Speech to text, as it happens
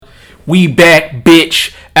We back,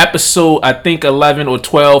 bitch. Episode, I think 11 or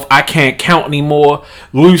 12. I can't count anymore.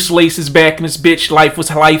 Loose Laces back in this bitch. Life was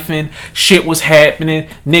lifing. Shit was happening.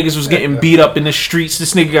 Niggas was getting beat up in the streets.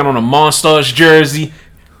 This nigga got on a Monsters jersey.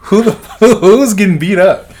 Who was getting beat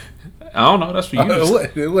up? I don't know. That's for you.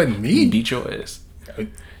 It wasn't me. Beat your ass.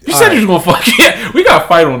 You said you was gonna fuck. Yeah, we got a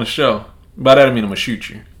fight on the show. By that I mean I'm gonna shoot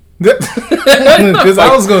you. Because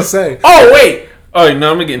I was gonna say. Oh wait. All right,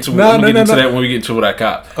 now I'm gonna get into that when we get into what I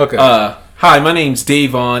cop. Okay. Hi, my name's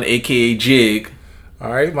Davon, aka Jig.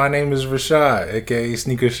 All right, my name is Rashad, aka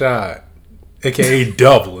Sneaker Shot, aka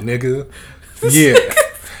Double, nigga. Yeah.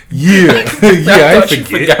 I ain't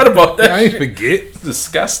forgot about that. I ain't forget. It's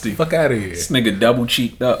disgusting. Fuck out of here. This nigga double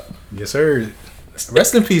cheeked up. Yes, sir.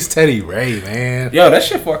 Rest in peace, Teddy Ray, man. Yo, that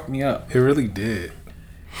shit fucked me up. It really did.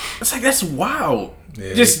 It's like, that's wild.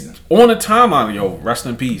 Yeah, just on the timeline, yo, rest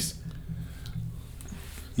in peace.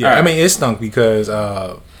 Yeah, right. I mean, it stunk because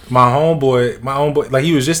my homeboy, like,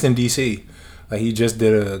 he was just in DC. Like, he just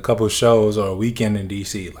did a couple shows or a weekend in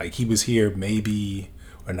DC. Like, he was here maybe,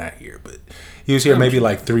 or not here, but he was here maybe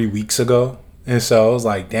like 3 weeks ago. And so I was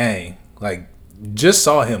like, dang, like, just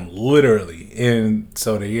saw him literally. And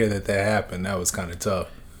so to hear that happened, that was kind of tough.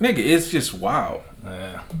 Nigga, it's just wild.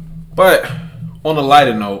 Yeah. But on a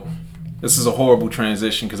lighter note, this is a horrible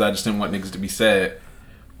transition because I just didn't want niggas to be sad.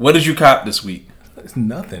 What did you cop this week? It's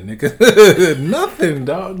nothing, nigga. Nothing,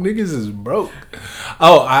 dog. Niggas is broke.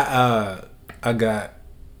 Oh, I got.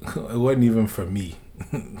 It wasn't even for me.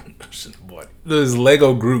 There's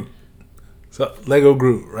Lego Groot. So Lego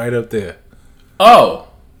Groot right up there. Oh.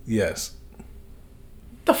 Yes.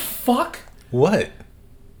 The fuck? What?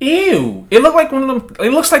 Ew! It looked like one of them.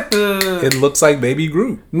 It looks like It looks like Baby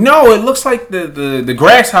Groot. No, it looks like the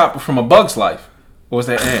grasshopper from A Bug's Life. Or was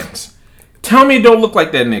that ants? Tell me it don't look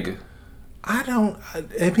like that nigga.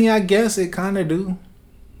 I mean, I guess it kind of do.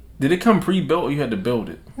 Did it come pre-built or you had to build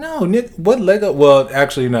it? No, Nick. What Lego? Well,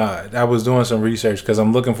 actually, no. I was doing some research because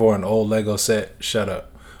I'm looking for an old Lego set. Shut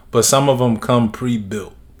up. But some of them come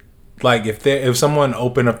pre-built. Like if someone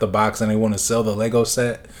opened up the box and they want to sell the Lego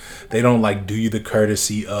set, they don't like do you the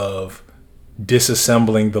courtesy of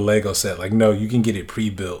disassembling the Lego set. Like, no, you can get it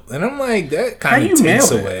pre-built. And I'm like, that kind of takes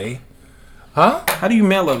away. Huh? How do you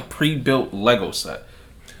mail a pre-built Lego set?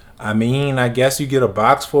 I mean, I guess you get a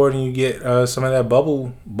box for it and you get some of that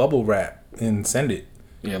bubble wrap and send it.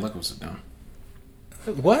 Yeah, Legos are dumb.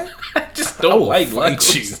 What? I just don't like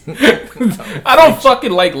Legos. I don't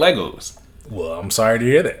fucking like Legos. Well, I'm sorry to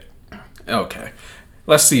hear that. Okay.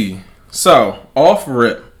 Let's see. So, off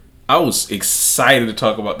rip, I was excited to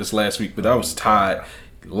talk about this last week, but I was tired.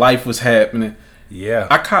 Life was happening. Yeah.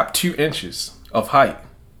 I copped 2 inches of height.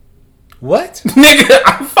 What? Nigga,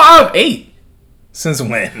 I'm 5'8". Since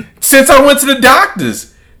when? Since I went to the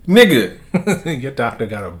doctors. Nigga. Your doctor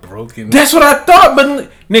got a broken... That's what I thought,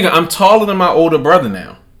 but nigga, I'm taller than my older brother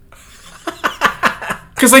now.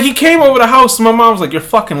 Cause like he came over the house and my mom was like, you're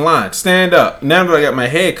fucking lying. Stand up. Now that I got my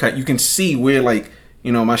hair cut, you can see where like,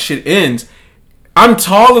 you know, my shit ends. I'm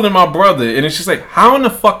taller than my brother. And it's just like, how in the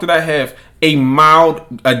fuck did I have a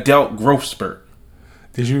mild adult growth spurt?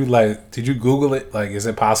 Did you Google it? Like, is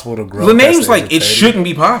it possible to grow? Lene was like, it shouldn't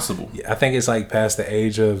be possible. Yeah, I think it's like past the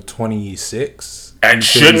age of 26. It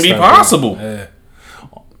shouldn't be possible. Yeah.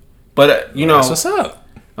 But, you know, that's what's up.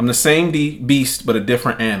 I'm the same beast, but a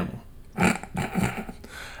different animal.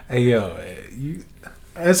 Hey, yo,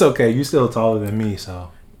 it's okay. You still taller than me,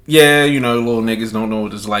 so. Yeah, you know, little niggas don't know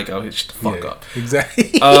what it's like out here. Shut the fuck up.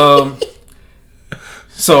 Exactly.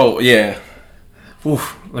 So, yeah.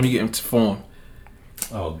 Oof, let me get into form.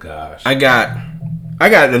 Oh, gosh. I got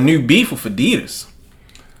a new beef with Adidas.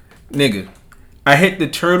 Nigga, I hit the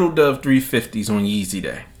Turtle Dove 350s on Yeezy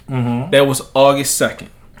Day. Mm-hmm. That was August 2nd.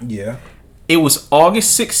 Yeah. It was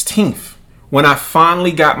August 16th when I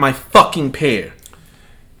finally got my fucking pair.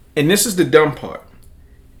 And this is the dumb part.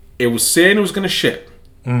 It was saying it was going to ship.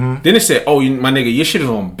 Mm-hmm. Then it said, oh, my nigga, your shit is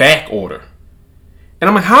on back order. And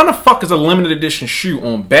I'm like, how in the fuck is a limited edition shoe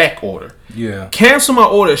on back order? Yeah. Cancel my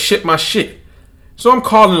order, ship my shit. So I'm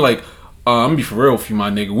calling like, I'm going to be for real with you,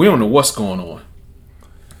 my nigga. We don't know what's going on.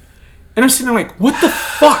 And I'm sitting there like, what the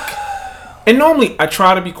fuck? And normally I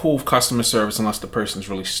try to be cool with customer service unless the person's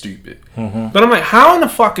really stupid. Mm-hmm. But I'm like, how in the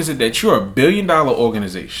fuck is it that you're a $1 billion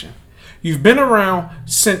organization? You've been around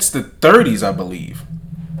since the 30s, I believe.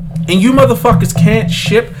 And you motherfuckers can't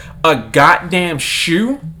ship a goddamn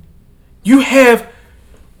shoe? You have...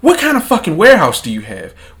 What kind of fucking warehouse do you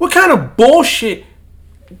have? What kind of bullshit...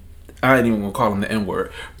 I ain't even gonna call him the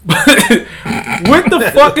N-word. What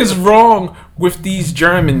the fuck is wrong with these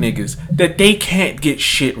German niggas that they can't get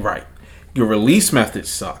shit right? Your release methods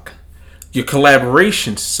suck. Your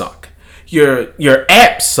collaborations suck. your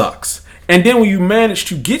app sucks. And then when you manage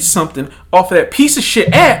to get something off of that piece of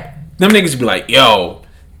shit app, them niggas be like, yo,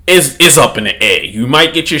 it's up in the air. You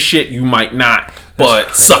might get your shit, you might not,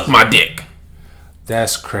 but suck my dick.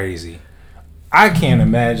 That's crazy. I can't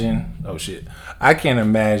imagine. Oh shit. I can't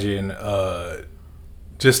imagine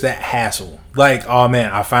just that hassle. Like, oh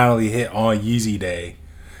man, I finally hit on Yeezy Day.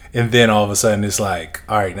 And then all of a sudden it's like,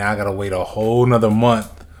 all right, now I gotta wait a whole nother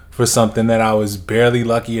month for something that I was barely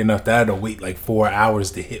lucky enough that I had to wait like 4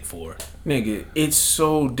 hours to hit for. Nigga, it's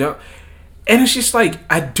so dumb. And it's just like,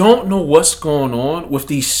 I don't know what's going on with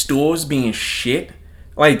these stores being shit.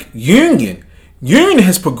 Like, Union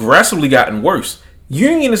has progressively gotten worse.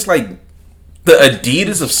 Union is like the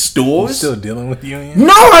Adidas of stores. You still dealing with Union?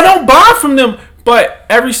 No, I don't buy from them. But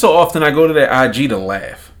every so often I go to their IG to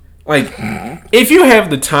laugh. Like, if you have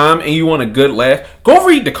the time and you want a good laugh, go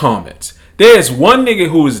read the comments. There's one nigga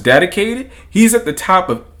who is dedicated. He's at the top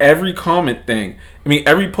of every comment thing. I mean,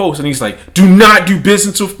 every post. And he's like, do not do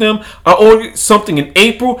business with them. I ordered something in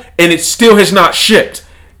April and it still has not shipped.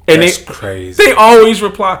 And that's crazy. They always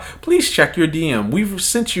reply, please check your DM. We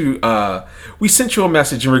sent you a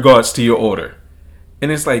message in regards to your order.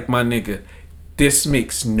 And it's like, my nigga, this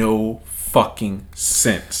makes no fucking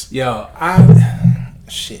sense. Yo,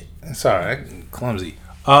 shit. Sorry, I'm clumsy.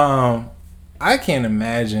 I can't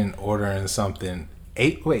imagine ordering something.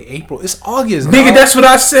 April. It's August, nigga. No? That's what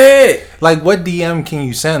I said. Like, what DM can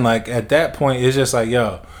you send? Like, at that point, it's just like,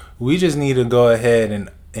 yo, we just need to go ahead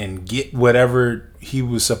and get whatever he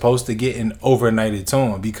was supposed to get and overnight it to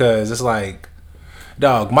him, because it's like,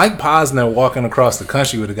 dog, Mike Posner walking across the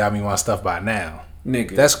country would have got me my stuff by now.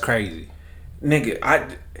 Nigga, that's crazy.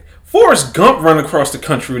 Nigga, Forrest Gump run across the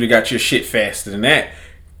country would have got your shit faster than that.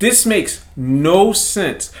 This makes no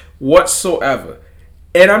sense whatsoever.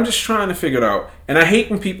 And I'm just trying to figure it out. And I hate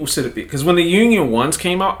when people sit up there. Because when the Union Ones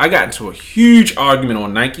came out, I got into a huge argument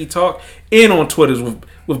on Nike Talk and on Twitter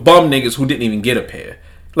with bum niggas who didn't even get a pair.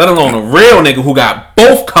 Let alone a real nigga who got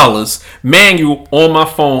both colors manual on my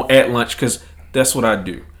phone at lunch. Because that's what I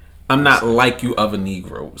do. I'm not like you other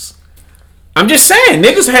Negroes. I'm just saying.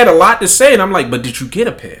 Niggas had a lot to say. And I'm like, but did you get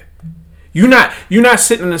a pair? You're not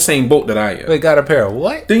sitting in the same boat that I am. They got a pair of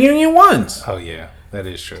what? The Union Ones. Oh, yeah. That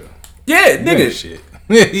is true. Yeah, nigga. Shit.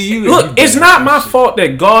 Look, it's not my fault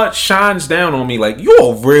that God shines down on me like, you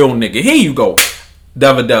a real nigga. Here you go.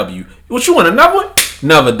 Another W. What, you want another one?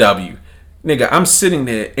 Another W. Nigga, I'm sitting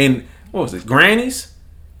there in, what was it, Granny's?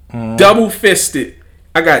 Double fisted.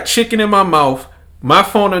 I got chicken in my mouth, my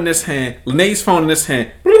phone in this hand, Lene's phone in this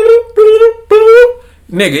hand.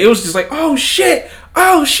 Nigga, it was just like, oh shit.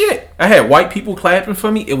 I had white people clapping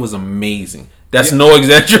for me. It was amazing. That's no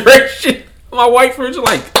exaggeration. My white friends are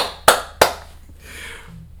like...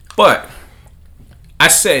 But I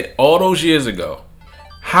said all those years ago,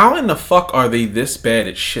 how in the fuck are they this bad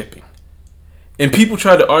at shipping? And people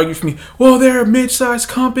try to argue for me, well, they're a mid-sized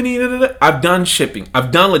company. Da, da, da. I've done shipping.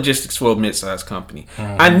 I've done logistics for a mid-sized company.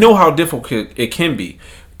 I know how difficult it can be,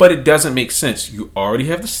 but it doesn't make sense. You already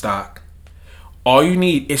have the stock. All you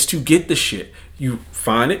need is to get the shit. You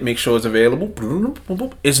find it, make sure it's available.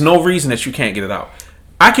 There's no reason that you can't get it out.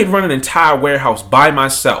 I could run an entire warehouse by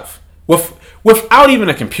myself without even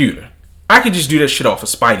a computer. I could just do that shit off of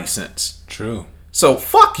Spidey sense. True. So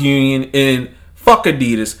fuck Union and fuck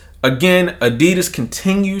Adidas. Again, Adidas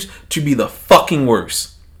continues to be the fucking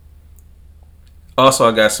worst. Also,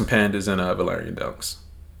 I got some Pandas and Valerian Dunks.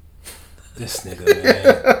 This nigga,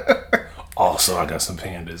 man. Also, I got some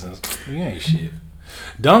Pandas and you ain't shit.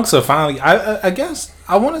 Dunks are finally. I guess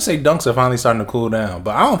I want to say Dunks are finally starting to cool down,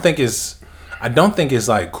 but I don't think it's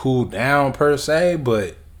like cooled down per se,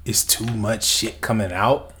 but it's too much shit coming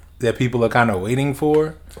out that people are kind of waiting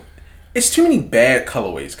for. It's too many bad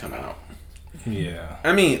colorways coming out. Yeah.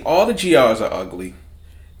 I mean, all the GRs are ugly.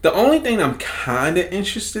 The only thing I'm kind of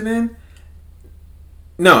interested in...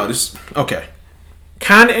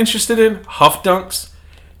 Kind of interested in Huff Dunks.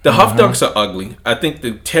 The Huff Dunks are ugly. I think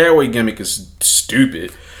the tearaway gimmick is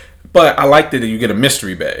stupid. But I like that you get a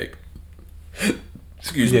mystery bag.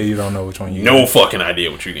 Excuse me. Yeah, you don't know which one you get. No get. fucking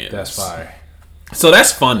idea what you get. That's fire. So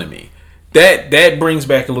that's fun to me. That brings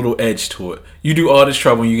back a little edge to it. You do all this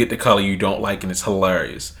trouble and you get the color you don't like and it's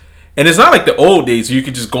hilarious. And it's not like the old days where you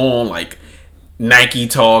could just go on like Nike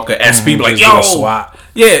Talk or SB like, yo, swap.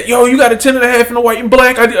 Yeah, yo, you got a 10.5 in the white and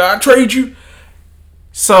black. I trade you.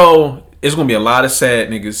 So it's gonna be a lot of sad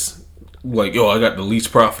niggas like, yo, I got the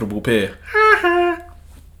least profitable pair.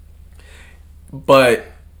 But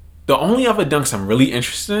the only other dunks I'm really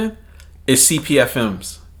interested in is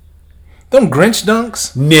CPFMs. Them Grinch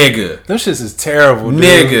dunks? Nigga. Them shits is terrible, dude.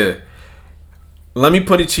 Nigga. Let me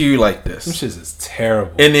put it to you like this. Them shits is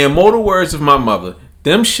terrible. In the immortal words of my mother,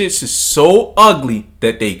 them shits is so ugly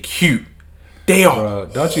that they cute. They are. Bro,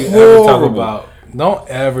 don't you horrible. don't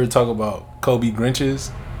ever talk about Kobe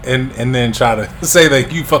Grinches and then try to say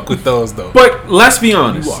that you fuck with those though. But let's be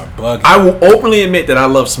honest. You are bugging. I will openly admit that I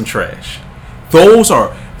love some trash. Those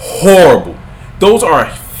are horrible. Those are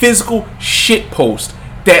physical shit posts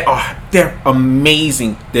they're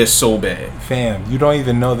amazing. They're so bad. Fam, you don't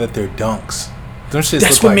even know that they're dunks. Them shits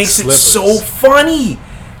That's look what like makes slippers. it so funny.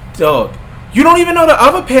 Dog. You don't even know the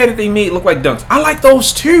other pair that they made look like dunks. I like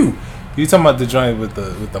those too. You talking about the joint with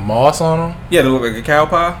the moss on them? Yeah, they look like a cow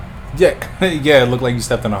pie. Yeah, yeah. It looked like you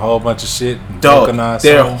stepped in a whole bunch of shit. Dog,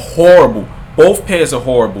 they're horrible. Both pairs are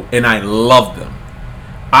horrible, and I love them.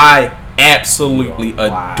 I absolutely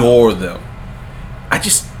adore them.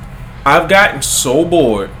 I've gotten so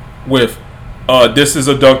bored with, this is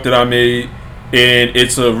a dunk that I made, and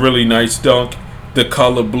it's a really nice dunk. The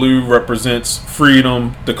color blue represents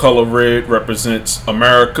freedom. The color red represents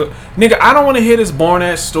America. Nigga, I don't want to hear this boring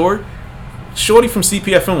ass story. Shorty from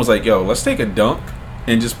CPFM was like, yo, let's take a dunk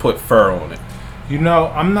and just put fur on it. You know,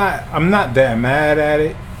 I'm not that mad at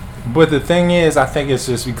it, but the thing is, I think it's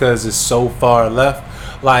just because it's so far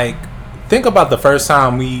left. Like, think about the first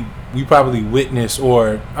time we probably witnessed,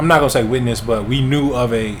 or I'm not gonna say witnessed, but we knew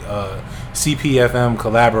of a CPFM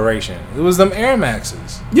collaboration. It was them Air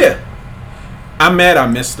Maxes. Yeah, I'm mad I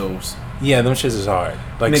missed those. Yeah, them shits is hard.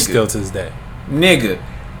 Like, Nigga. Still to this day. Nigga,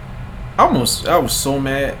 I was so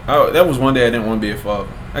mad. That was one day I didn't want to be a father.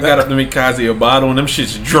 I got up to make Kazi a bottle, and them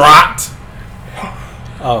shits dropped.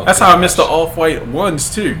 Oh, that's how I missed the off-white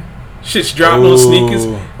ones too. Shits dropped on sneakers.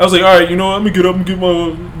 I was like, all right, you know what? I'm gonna get up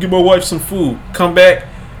and get my wife some food. Come back.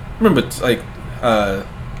 Remember, like,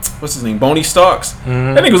 what's his name? Boney Starks.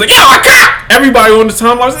 Mm-hmm. That nigga was like, yo, I caught. Everybody on the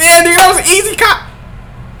timeline was like, yeah, nigga, that was an easy cop.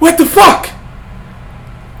 What the fuck?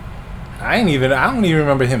 I don't even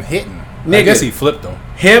remember him hitting. Nigga, I guess he flipped them.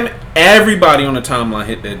 Everybody on the timeline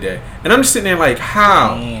hit that day. And I'm just sitting there like,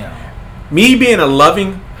 how? Damn. Me being a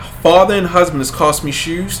loving father and husband has cost me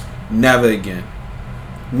shoes? Never again.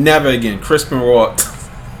 Never again. Crispin Raw.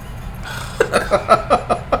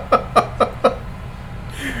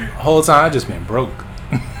 Whole time I just been broke.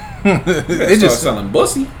 It just selling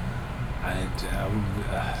bussy.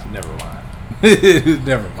 Never mind.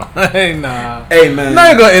 Never mind. Nah. Hey man,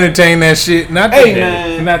 not gonna entertain that shit. Not today.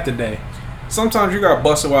 Man. Not today. Sometimes you got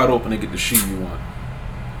busted wide open to get the shoe you want.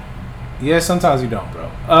 Yeah, sometimes we don't,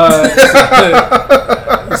 bro.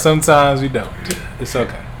 Sometimes we don't. It's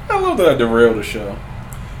okay. I love that I derailed the show.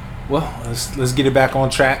 Well, let's get it back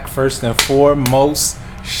on track. First and foremost,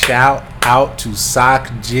 shout out to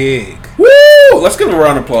Shock Jig. Woo! Let's give a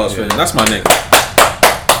round of applause for him. That's my nigga.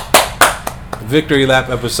 Victory lap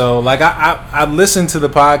episode. Like I listen to the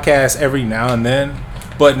podcast every now and then,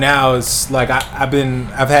 but now it's like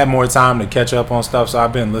I've had more time to catch up on stuff, so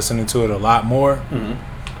I've been listening to it a lot more.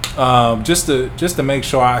 Mm-hmm. Just to make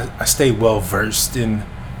sure I stay well versed in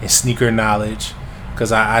sneaker knowledge,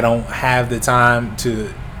 because I don't have the time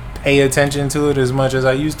to pay attention to it as much as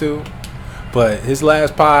I used to. But his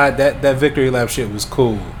last pod, that victory lap shit was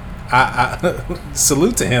cool. I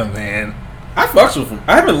salute to him, man. I fucks with him.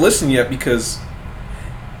 I haven't listened yet because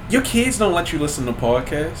your kids don't let you listen to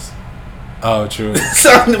podcasts. Oh, true.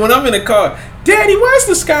 So when I'm in the car, Daddy, why is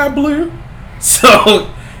the sky blue?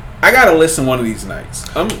 So I gotta listen one of these nights.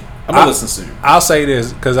 I'm gonna listen soon. I'll say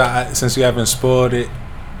this because since you haven't spoiled it,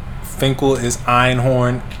 Finkel is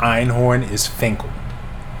Einhorn. Einhorn is Finkel.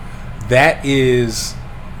 That's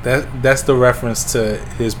the reference to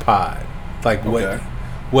his pod. Like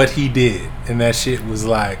what he did, and that shit was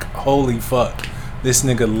like, holy fuck, this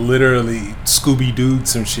nigga literally Scooby-Doo'd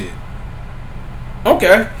some shit.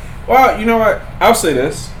 Okay, well, you know what? I'll say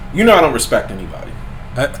this. You know I don't respect anybody.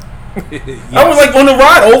 Yes. I was like, on the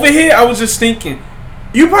ride over here, I was just thinking,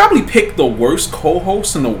 you probably picked the worst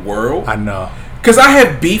co-host in the world. I know. Because I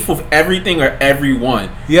have beef with everything or everyone.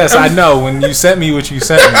 Yes, I know. When you sent me what you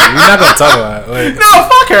sent me, we're not going to talk about it. Like, no,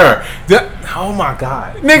 fuck her. Oh my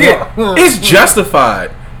God. Nigga, it's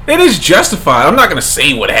justified. It is justified. I'm not going to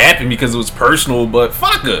say what happened because it was personal, but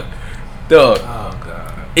fuck her. Dog. Oh,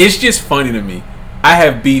 God. It's just funny to me. I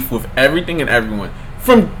have beef with everything and everyone.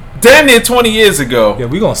 From damn near 20 years ago. Yeah,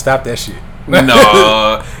 we going to stop that shit. No.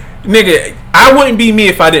 Nigga, I wouldn't be me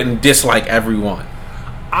if I didn't dislike everyone.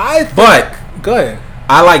 Go ahead.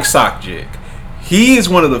 I like Shock Jig. He is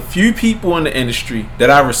one of the few people in the industry that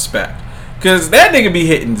I respect. Because that nigga be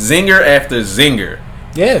hitting zinger after zinger.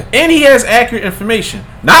 Yeah. And he has accurate information.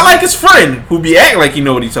 Not like his friend, who be acting like he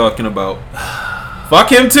know what he's talking about.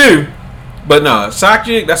 Fuck him too. But nah, Shock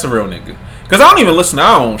Jig, that's a real nigga. Because I don't even listen to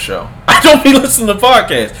our own show. I don't be listening to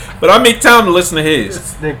podcasts, but I make time to listen to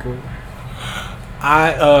his.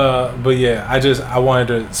 But yeah, I wanted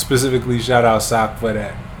to specifically shout out Sock for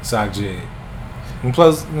that Shock Jig. And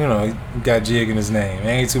plus, you know, he got Jig in his name.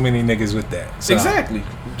 There ain't too many niggas with that. So. Exactly.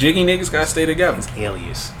 Jiggy niggas gotta stay together. It's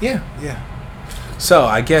alias. Yeah. So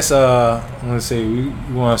I guess let's see.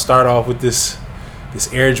 We want to start off with this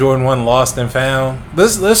Air Jordan 1 lost and found.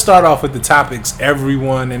 Let's start off with the topics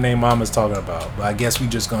everyone and their mama's talking about. But I guess we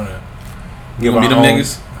just gonna give our own.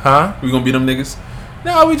 Niggas? Huh? We gonna beat them niggas?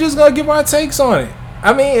 No, we just gonna give our takes on it.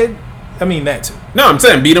 I mean that too. No, I'm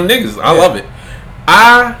saying beat them niggas. I love it.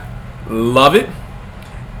 I love it.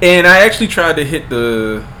 And I actually tried to hit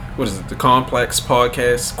the Complex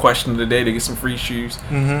podcast question of the day to get some free shoes.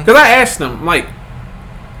 Because I asked them, like,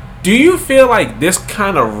 do you feel like this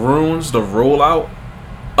kind of ruins the rollout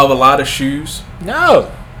of a lot of shoes?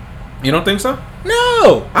 No. You don't think so?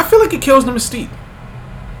 No. I feel like it kills the mystique.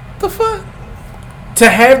 The fuck? To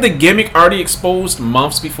have the gimmick already exposed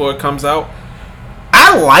months before it comes out,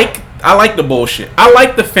 I like the bullshit. I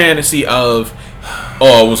like the fantasy of,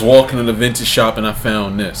 I was walking in a vintage shop and I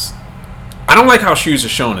found this. I don't like how shoes are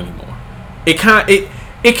shown anymore.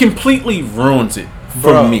 It completely ruins it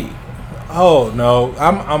for me. Oh no,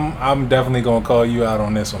 I'm definitely gonna call you out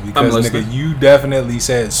on this one because nigga, you definitely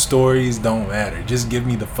said stories don't matter. Just give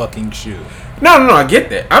me the fucking shoe. No, I get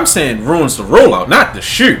that. I'm saying ruins the rollout, not the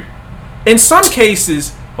shoe. In some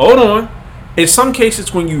cases, in some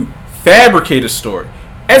cases when you fabricate a story,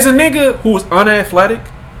 as a nigga who is unathletic,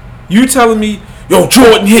 you telling me, yo,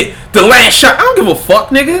 Jordan hit the last shot. I don't give a fuck,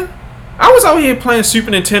 nigga. I was out here playing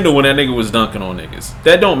Super Nintendo when that nigga was dunking on niggas.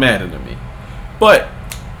 That don't matter to me. But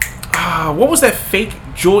what was that fake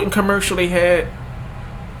Jordan commercial they had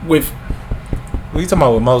with? What are you talking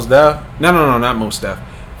about with Mos Def? No, not Mos Def.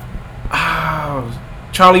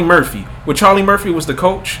 Charlie Murphy. When Charlie Murphy was the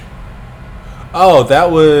coach. Oh,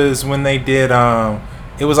 that was when they did.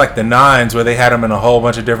 It was like the nines where they had them in a whole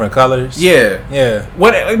bunch of different colors. Yeah.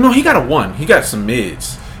 What? No, he got a 1. He got some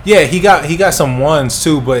mids. Yeah, he got some 1s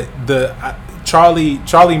too. But the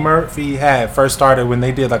Charlie Murphy had first started when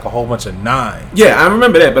they did like a whole bunch of 9. Yeah, I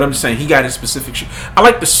remember that. But I'm just saying he got his specific shoe. I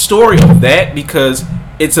like the story of that because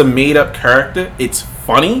it's a made up character. It's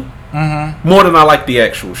funny more than I like the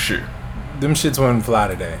actual shoe. Them shits wouldn't fly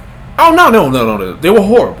today. Oh no! They were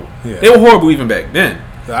horrible. Yeah. They were horrible even back then.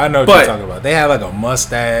 I know what you're talking about. They had like a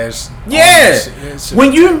mustache. Yeah.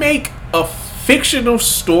 When you make a fictional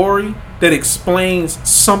story that explains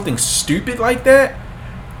something stupid like that,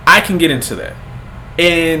 I can get into that.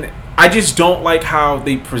 And I just don't like how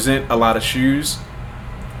they present a lot of shoes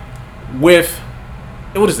with,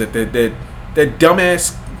 what is it? That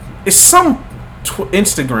dumbass. It's some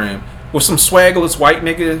Instagram with some swaggerless white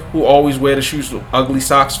nigga who always wear the shoes with ugly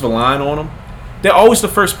socks with a line on them. They're always the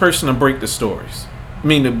first person to break the stories.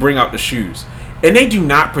 To bring out the shoes. And they do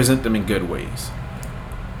not present them in good ways.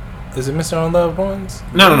 Is it Mr. Unloved Ones?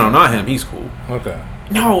 No, not him. He's cool. Okay.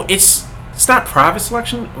 No, it's not Private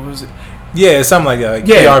Selection, or is it? Yeah, it's something like that.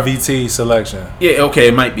 KRVT Selection. Yeah, okay,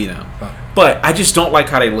 it might be them. Oh. But I just don't like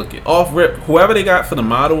how they look it. Off rip, whoever they got for the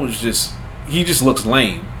model he just looks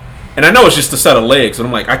lame. And I know it's just a set of legs, and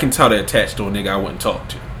I'm like, I can tell they're attached to a nigga I wouldn't talk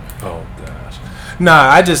to. Oh, gosh.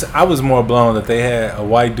 Nah, I was more blown that they had a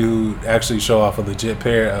white dude actually show off a legit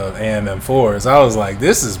pair of AMM 4s. I was like,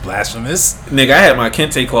 this is blasphemous. Nigga, I had my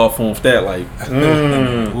Kente cloth phone for that, like,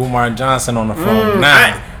 Umar Johnson on the phone.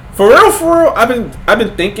 For real, I've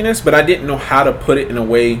been thinking this, but I didn't know how to put it in a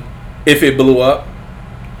way if it blew up.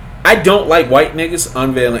 I don't like white niggas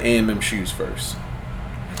unveiling AMM shoes first.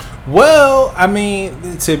 Well, I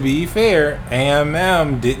mean, to be fair,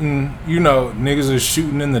 AMM didn't, niggas are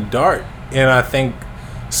shooting in the dark. And I think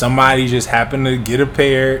somebody just happened to get a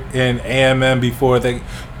pair in AMM before they...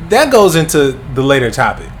 That goes into the later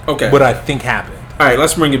topic. Okay. What I think happened. All right,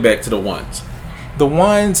 let's bring it back to the ones. The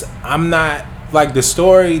ones, I'm not... Like, the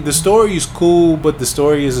story is cool, but the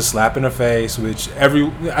story is a slap in the face, which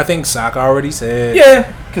I think Sokka already said.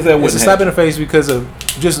 Yeah, because it's a slap in the face because of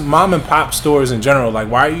just mom and pop stores in general. Like,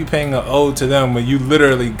 why are you paying an ode to them when you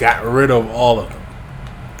literally got rid of all of them?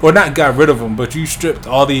 Or not got rid of them, but you stripped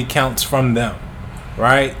all the accounts from them,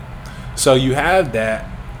 right? So you have that.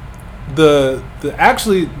 The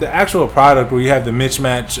actual product where you have the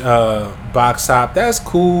mismatch box top, that's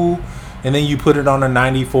cool. And then you put it on a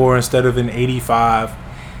 94 instead of an 85.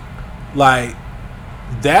 Like,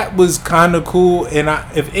 that was kind of cool. And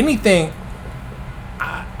if anything,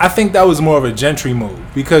 I think that was more of a Gentry move.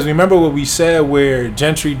 Because remember what we said where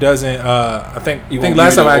Gentry doesn't, I think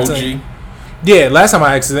last time last time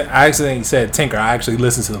I accidentally said Tinker. I actually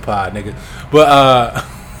listened to the pod, nigga. But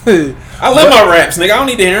I love my raps, nigga. I don't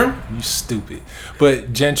need to hear them. You stupid.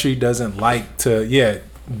 But Gentry doesn't like to,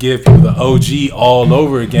 give people the OG all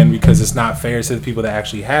over again because it's not fair to the people that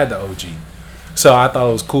actually had the OG. So I thought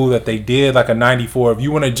it was cool that they did like a 94. If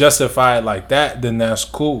you want to justify it like that, then that's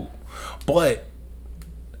cool. But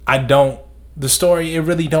the story, it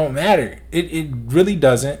really don't matter. It really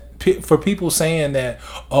doesn't. For people saying that,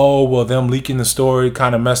 oh, well, them leaking the story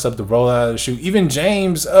kind of messed up the rollout of the shoe. Even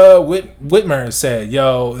James Whitmer said,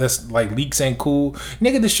 yo, that's like leaks ain't cool.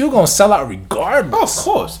 Nigga, the shoe gonna sell out regardless. Oh, of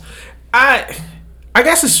course. I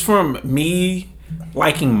guess it's from me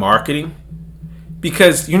liking marketing.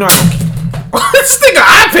 Because, you know, this nigga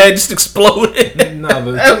iPad just exploded. Nah,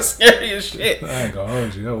 but that was scary as shit. I ain't gonna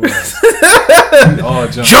hold you.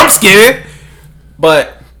 Jump scared.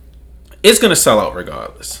 But it's going to sell out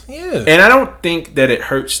regardless. Yeah. And I don't think that it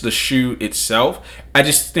hurts the shoe itself. I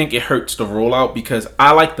just think it hurts the rollout because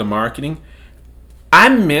I like the marketing. I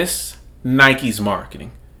miss Nike's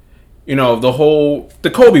marketing. You know, the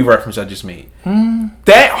Kobe reference I just made.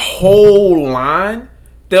 That whole line,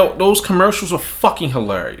 those commercials are fucking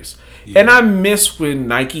hilarious. Yeah. And I miss when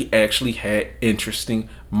Nike actually had interesting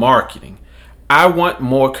marketing. I want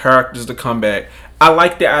more characters to come back. I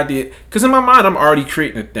like the idea, because in my mind, I'm already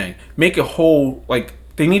creating a thing. Make a whole, like,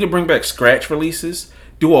 they need to bring back scratch releases.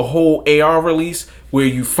 Do a whole AR release where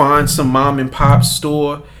you find some mom and pop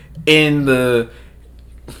store in an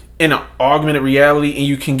augmented reality and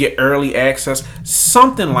you can get early access.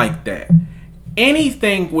 Something like that.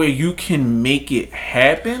 Anything where you can make it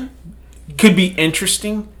happen could be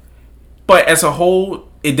interesting. But as a whole,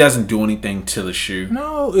 it doesn't do anything to the shoe.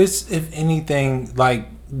 No, it's, if anything, like,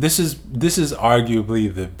 this is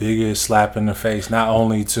arguably the biggest slap in the face, not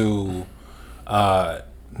only to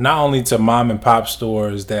mom and pop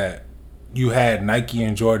stores that you had Nike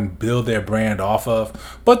and Jordan build their brand off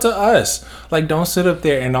of, but to us. Like, don't sit up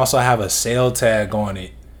there and also have a sale tag on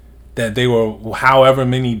it that they were however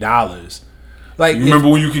many dollars. Like, you remember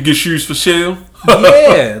when you could get shoes for sale?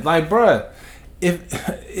 Yeah, like, bruh, if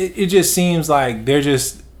it just seems like they're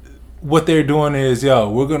just, what they're doing is, yo,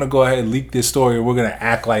 we're going to go ahead and leak this story. We're going to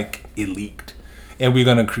act like it leaked. And we're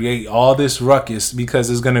going to create all this ruckus because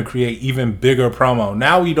it's going to create even bigger promo.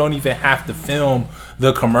 Now we don't even have to film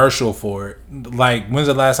the commercial for it. Like, when's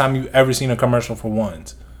the last time you ever seen a commercial for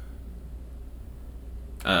ones?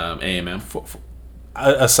 AMM.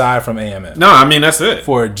 Aside from AMM. No, I mean, that's it.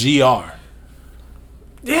 For a GR.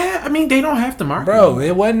 Yeah, I mean, they don't have to market. Bro,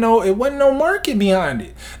 it wasn't no market behind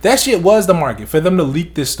it. That shit was the market for them to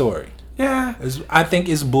leak this story. Yeah. I think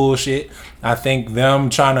it's bullshit. I think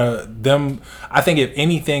I think if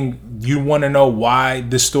anything, you want to know why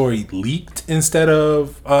this story leaked instead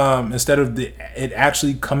of it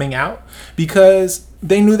actually coming out, because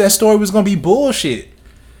they knew that story was going to be bullshit.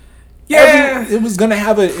 Yeah, it was gonna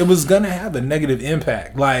have a negative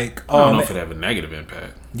impact. Like, I don't know if it have a negative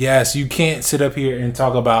impact. Yes, you can't sit up here and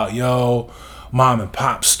talk about, yo, mom and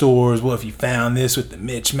pop stores. What if you found this with the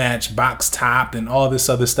mismatch box top and all this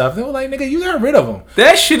other stuff? They were like, nigga, you got rid of them.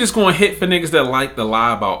 That shit is gonna hit for niggas that like to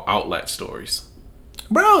lie about outlet stories.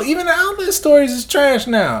 Bro, even the outlet stories is trash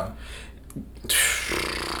now.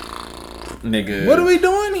 Nigga, what are we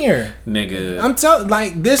doing here? Nigga, I'm telling,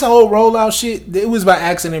 like, this whole rollout shit, it was by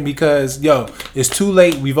accident because, yo, it's too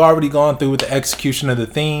late. We've already gone through with the execution of the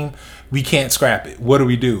theme. We can't scrap it. What do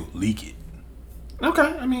we do? Leak it. Okay,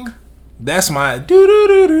 I mean, that's my do.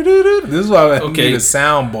 This is why I need a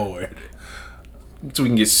soundboard, so we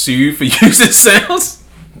can get sued for using sounds.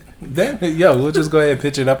 Then, yo, we'll just go ahead and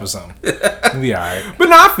pitch it up or something. We'll be all right. But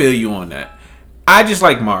no, I feel you on that. I just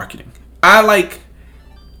like marketing.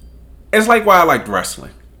 It's like why I liked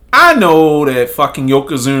wrestling. I know that fucking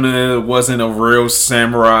Yokozuna wasn't a real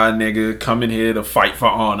samurai nigga coming here to fight for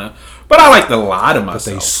honor, but I like to lie to myself.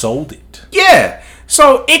 But they sold it. Yeah.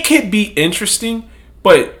 So it could be interesting,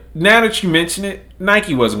 but now that you mention it,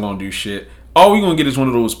 Nike wasn't going to do shit. All we going to get is one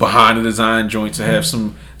of those behind the design joints to have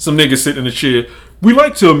some nigga sitting in a chair. We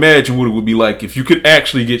like to imagine what it would be like if you could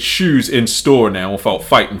actually get shoes in store now without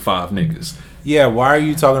fighting 5 niggas. Yeah, why are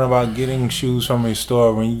you talking about getting shoes from a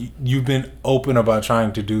store when you've been open about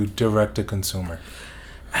trying to do direct to consumer?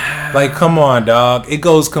 Like, come on, dog. It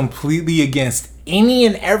goes completely against any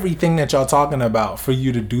and everything that y'all talking about for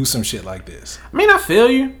you to do some shit like this. I mean, I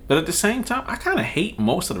feel you, but at the same time, I kind of hate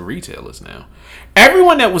most of the retailers now.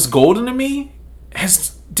 Everyone that was golden to me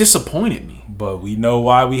has disappointed me. But we know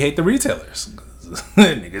why we hate the retailers.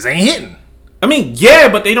 Niggas ain't hitting. I mean, yeah,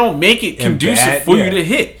 but they don't make it conducive for you to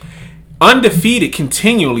hit. Undefeated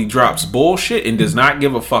continually drops bullshit and does not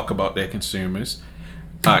give a fuck about their consumers.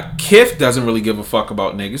 Kith doesn't really give a fuck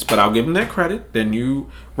about niggas, but I'll give them that credit. Their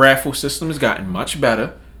new raffle system has gotten much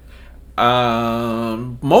better.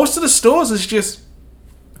 Most of the stores is just.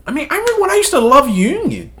 I mean, I remember when I used to love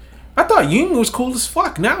Union. I thought Union was cool as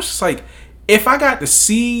fuck. Now it's just like, if I got to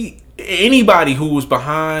see anybody who was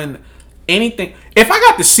behind anything, if I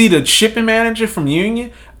got to see the shipping manager from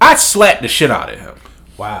Union, I'd slap the shit out of him.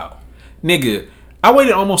 Wow. Nigga, I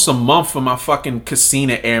waited almost a month for my fucking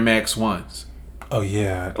Casino Air Max 1s. Oh,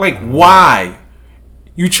 yeah. Like, why?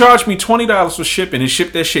 You charged me $20 for shipping and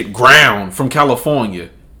ship that shit ground from California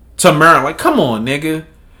to Maryland. Like, come on, nigga.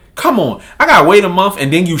 Come on. I gotta wait a month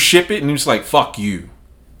and then you ship it and it's like, fuck you.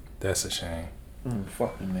 That's a shame.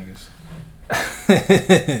 Fuck them niggas.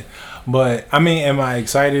 But, I mean, am I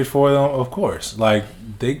excited for them? Of course. Like,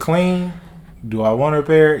 they clean. Do I want a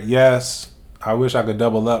pair? Yes. I wish I could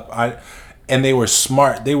double up. And they were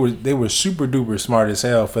smart. They were super duper smart as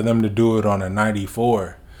hell for them to do it on a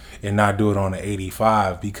 94 and not do it on an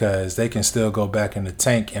 85, because they can still go back in the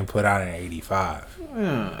tank and put out an 85.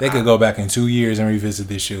 They could go back in 2 years and revisit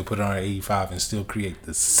this shit, put it on an 85, and still create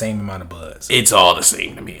the same amount of buzz. It's all the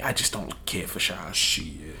same to me. I just don't care for Shock.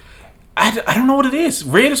 Shit. I don't know what it is.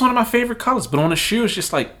 Red is one of my favorite colors, but on a shoe, it's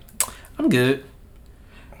just like, I'm good.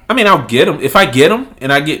 I mean, I'll get them. If I get them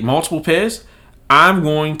and I get multiple pairs, I'm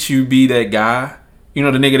going to be that guy. You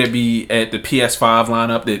know, the nigga that be at the PS5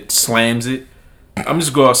 lineup that slams it. I'm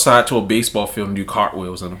just go outside to a baseball field and do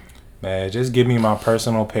cartwheels in them. Man, just give me my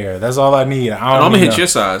personal pair. That's all I need. I'm gonna hit your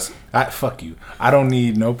size. Fuck you. I don't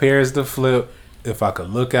need no pairs to flip. If I could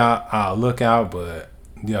look out, I'll look out. But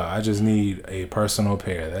yeah, I just need a personal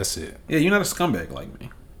pair. That's it. Yeah, you're not a scumbag like me.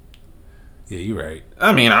 Yeah, you're right.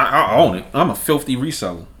 I mean, I own it. I'm a filthy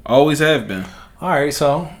reseller. Always have been. All right,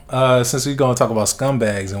 so since we're going to talk about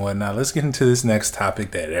scumbags and whatnot, let's get into this next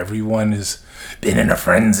topic that everyone has been in a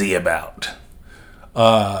frenzy about.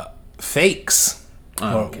 Fakes.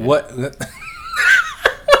 What?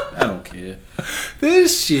 I don't care.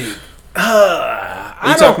 This shit. Are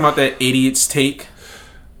you talking about that idiot's take?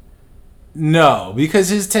 No, because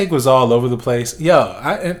his take was all over the place. Yo,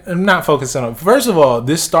 I'm not focusing on. First of all,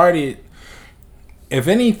 this started. If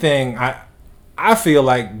anything, I feel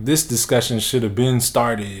like this discussion should have been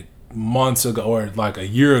started months ago or like a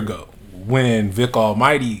year ago, when Vic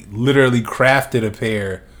Almighty literally crafted a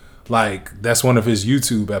pair. Like, that's one of his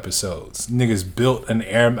YouTube episodes. Niggas built an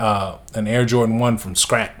Air Jordan 1 from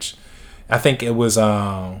scratch. I think it was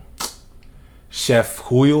Chef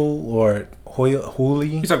Huil or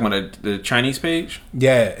Huli. You talking about the Chinese page?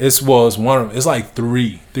 Yeah, it was one of them. It's like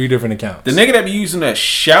three different accounts. The nigga that be using that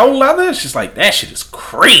shell leather, it's just like, that shit is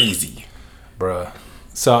crazy. Bruh.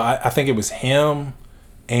 So I think it was him,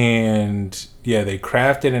 and yeah, they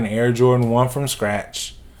crafted an Air Jordan 1 from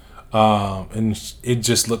scratch. And it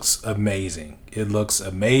just looks amazing. It looks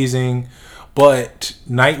amazing. But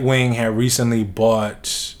Nightwing had recently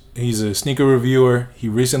bought, he's a sneaker reviewer. He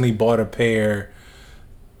recently bought a pair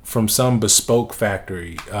from some bespoke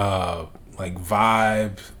factory, like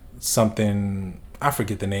Vibe something. I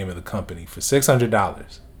forget the name of the company, for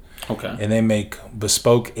 $600. Okay. And they make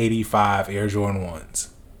bespoke 85 Air Jordan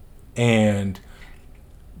 1s. And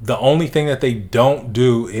the only thing that they don't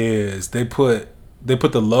do is they put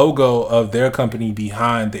the logo of their company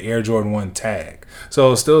behind the Air Jordan 1 tag. So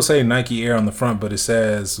it'll still say Nike Air on the front, but it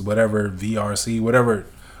says whatever VRC, whatever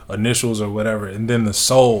initials or whatever. And then the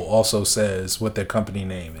sole also says what their company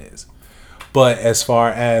name is. But as far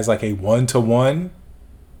as like a one-to-one,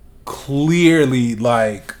 clearly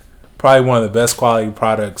like probably one of the best quality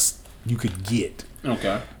products you could get.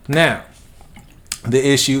 Okay. Now, the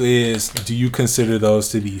issue is, do you consider those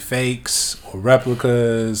to be fakes or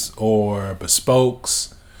replicas or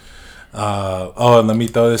bespokes? And let me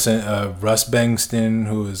throw this in. Russ Bengston,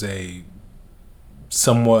 who is a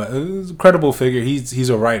somewhat credible figure. He's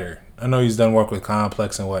a writer. I know he's done work with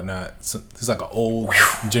Complex and whatnot. So he's like an old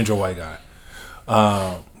ginger white guy.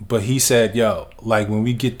 But he said, yo, like when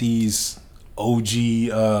we get these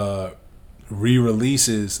OG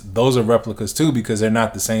re-releases, those are replicas too, because they're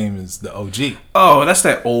not the same as the OG. Oh, that's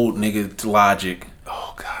that old nigga logic.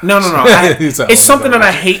 Oh god. No. It's something that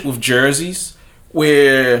I hate with jerseys,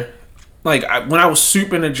 where like when I was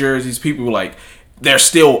super into jerseys, people were like,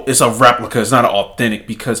 it's a replica, it's not an authentic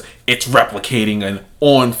because it's replicating an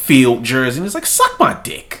on-field jersey. And it's like, suck my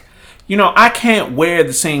dick. You know, I can't wear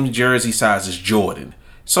the same jersey size as Jordan.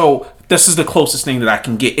 So this is the closest thing that I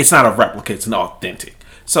can get. It's not a replica, it's an authentic.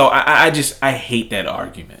 So I hate that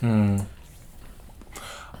argument.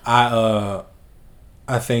 I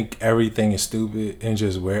think everything is stupid and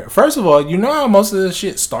just wear. First of all, you know how most of this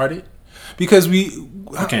shit started? Because you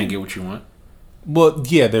can't get what you want. Well,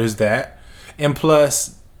 yeah, there's that. And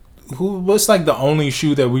plus, what's like the only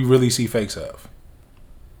shoe that we really see fakes of?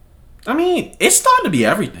 I mean, it's starting to be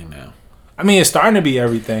everything now. I mean, it's starting to be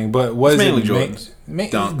everything, but was mainly it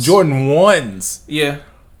Jordans. Jordan 1s? Yeah.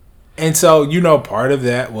 And so, part of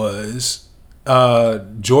that was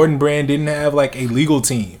Jordan Brand didn't have like a legal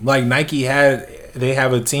team. Like Nike they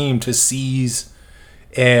have a team to seize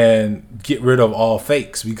and get rid of all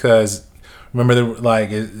fakes because remember,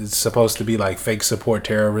 it's supposed to be like fake support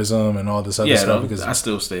terrorism and all this other stuff. Because I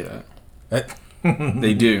still say that.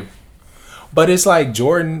 They do. But it's like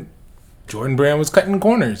Jordan Brand was cutting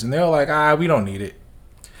corners, and they're like, we don't need it.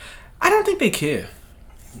 I don't think they care.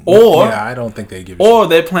 Or I don't think they give a or shit.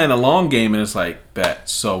 they're playing a long game, and it's like, bet.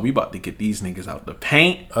 So we about to get these niggas out the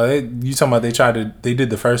paint. You talking about they did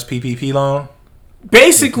the first PPP loan?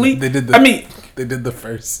 Basically, they did the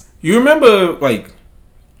first. You remember,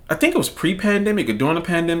 I think it was pre-pandemic or during the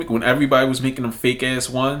pandemic when everybody was making them fake ass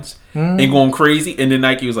ones and going crazy, and then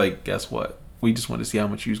Nike was like, guess what? We just want to see how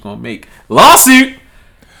much you was gonna make. Lawsuit.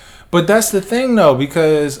 But that's the thing, though,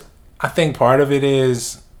 because I think part of it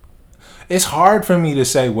is it's hard for me to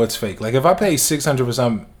say what's fake. Like, if I pay $600 for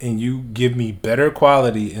something and you give me better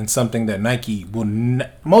quality in something that Nike will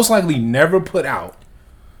most likely never put out.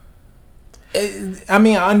 I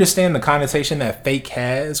mean, I understand the connotation that fake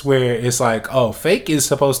has, where it's like, fake is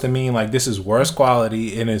supposed to mean like this is worse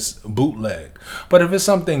quality and it's bootleg. But if it's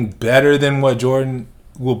something better than what Jordan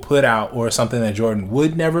will put out or something that Jordan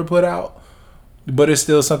would never put out, but it's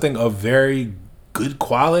still something of very good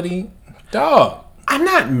quality, dog. I'm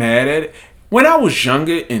not mad at it. When I was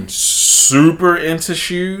younger and super into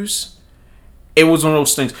shoes, it was one of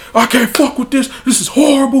those things. I can't fuck with this. This is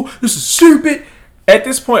horrible. This is stupid. At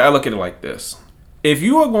this point, I look at it like this. If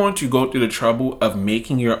you are going to go through the trouble of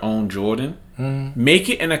making your own Jordan, make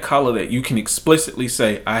it in a color that you can explicitly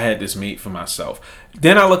say, I had this made for myself.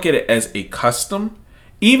 Then I look at it as a custom.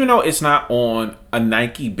 Even though it's not on a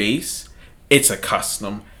Nike base, it's a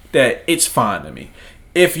custom that it's fine to me.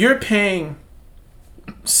 If you're paying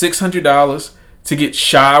 $600 to get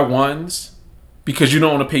shy ones because you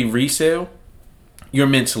don't want to pay resale, you're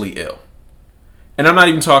mentally ill. And I'm not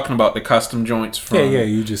even talking about the custom joints from... Yeah,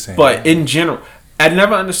 you just saying. But in general, I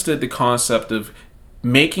never understood the concept of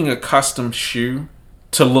making a custom shoe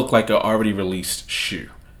to look like an already released shoe.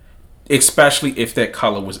 Especially if that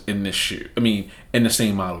color was in this shoe. I mean, in the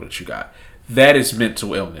same model that you got. That is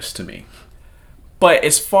mental illness to me. But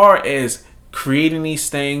as far as creating these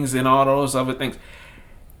things and all those other things,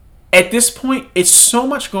 at this point, it's so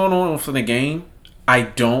much going on for the game. I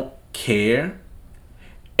don't care.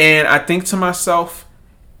 And I think to myself,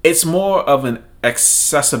 it's more of an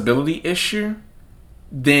accessibility issue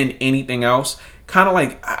than anything else. Kind of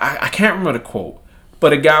like, I can't remember the quote,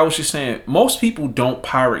 but a guy was just saying, most people don't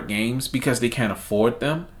pirate games because they can't afford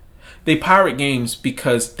them. They pirate games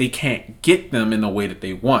because they can't get them in the way that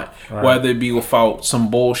they want. Right. Whether it be without some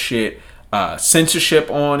bullshit censorship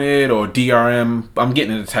on it or DRM. I'm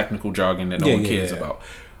getting into the technical jargon that no one cares about.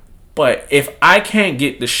 But if I can't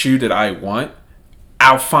get the shoe that I want,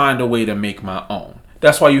 I'll find a way to make my own.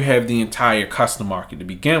 That's why you have the entire custom market to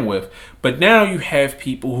begin with. But now you have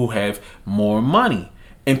people who have more money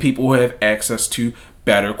and people who have access to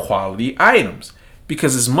better quality items.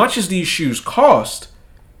 Because as much as these shoes cost,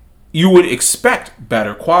 you would expect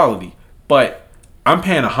better quality. But I'm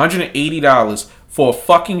paying $180 for a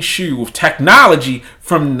fucking shoe with technology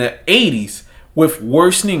from the 80s with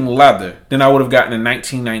worsening leather than I would have gotten in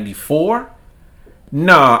 1994.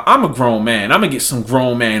 Nah, I'm a grown man. I'm going to get some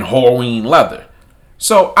grown man Halloween leather.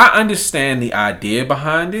 So I understand the idea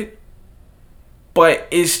behind it. But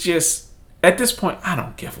it's just, at this point, I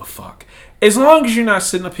don't give a fuck. As long as you're not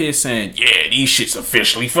sitting up here saying, yeah, these shit's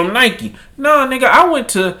officially from Nike. Nah, nigga, I went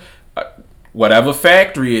to whatever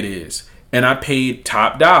factory it is, and I paid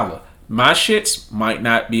top dollar. My shits might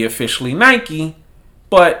not be officially Nike,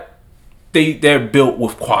 but they're built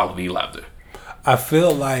with quality leather. I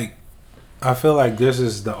feel like this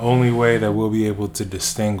is the only way that we'll be able to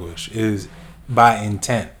distinguish is by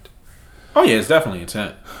intent. Oh yeah, it's definitely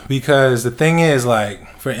intent. Because the thing is,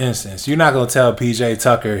 like, for instance, you're not gonna tell PJ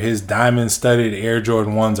Tucker his diamond-studded Air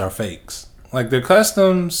Jordan 1s are fakes. Like, the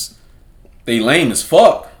customs, they lame as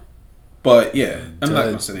fuck. But yeah, I'm not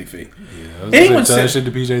gonna say they fake. Yeah, anyone said shit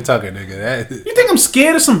to PJ Tucker, nigga. You think I'm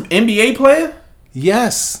scared of some NBA player?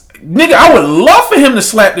 Yes. Nigga, I would love for him to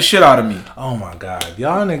slap the shit out of me. Oh my god.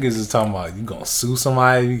 Y'all niggas is talking about you gonna sue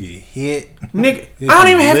somebody, you get hit. Nigga, I don't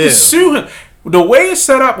even have to sue him. The way it's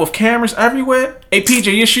set up with cameras everywhere, hey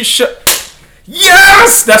PJ, your shit shut.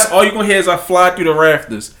 Yes! That's all you gonna hear as I fly through the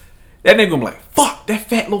rafters. That nigga gonna be like, fuck, that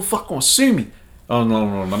fat little fuck gonna sue me. Oh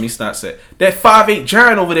no, let me not say that 5'8"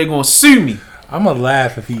 giant over there gonna sue me. I'm gonna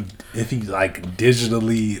laugh if he like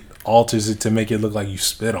digitally alters it to make it look like you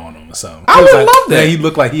spit on him or something. I would like, love that. Yeah, he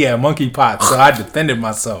looked like he had monkeypox, so I defended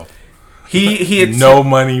myself. He had no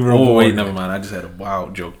money reward. Oh wait, never mind. I just had a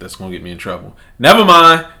wild joke that's gonna get me in trouble. Never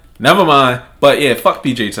mind. But yeah, fuck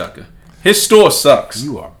PJ Tucker. His store sucks.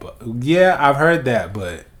 You are, yeah, I've heard that,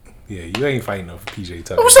 but yeah, you ain't fighting no PJ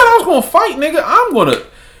Tucker. Who said I was gonna fight, nigga? I'm gonna.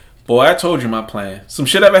 Boy, I told you my plan. Some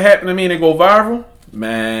shit ever happened to me and it go viral,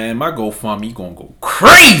 man. My GoFundMe gonna go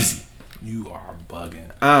crazy. You are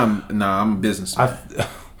bugging. I'm a businessman.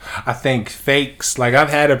 I think fakes. Like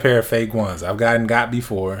I've had a pair of fake ones. I've got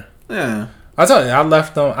before. Yeah. I tell you, I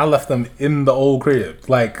left them in the old crib.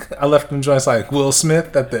 Like I left them joints like Will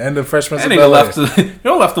Smith at the end of Fresh Prince of Bel-Air.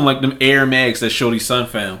 You left them like them Air Mags that Shorty's son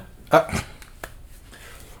found. I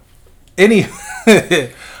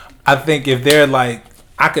think if they're like,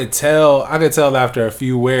 I could tell after a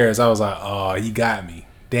few wears, I was like, oh, he got me.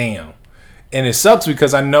 Damn. And it sucks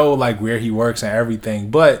because I know like where he works and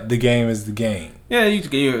everything, but the game is the game. Yeah, you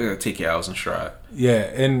gotta take your hours in stride.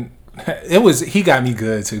 Yeah, and he got me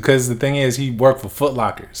good too, because the thing is he worked for Foot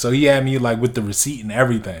Locker, so he had me like with the receipt and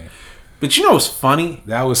everything. But you know what's funny?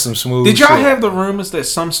 That was some smooth Did y'all shit. have the rumors that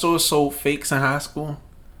some stores sold fakes in high school?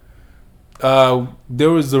 There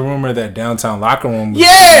was the rumor that Downtown Locker Room was,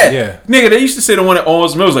 yeah. Nigga, they used to say the one at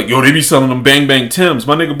Owens Mills, like, yo, they be selling them Bang Bang Tims.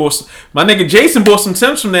 My nigga Jason bought some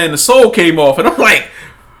Tims from there and the sole came off. And I'm like,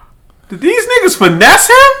 did these niggas finesse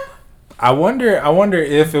him? I wonder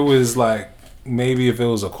if it was like, maybe if it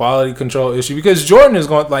was a quality control issue, because Jordan is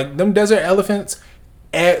going, like, them Desert Elephants,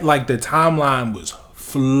 at like the timeline was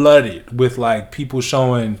flooded with like people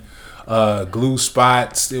showing glue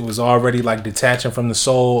spots. It was already like detaching from the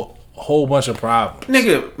sole. Whole bunch of problems.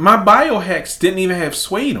 Nigga, my biohacks didn't even have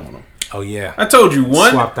suede on them. Oh yeah, I told you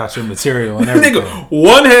one swapped out your material and everything. Nigga,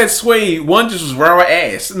 one had suede, one just was raw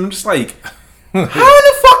ass, and I'm just like, how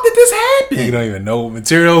the fuck did this happen? You don't even know what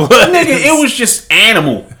material was. Nigga, it was just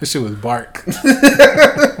animal. This shit was bark.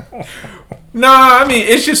 Nah, I mean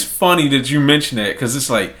it's just funny that you mention that because it's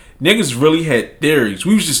like niggas really had theories.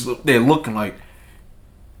 We was just there looking like,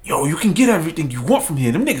 yo, you can get everything you want from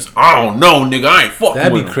here. Them niggas, I don't know, nigga. I ain't fucking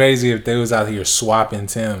That'd with be crazy if they was out here swapping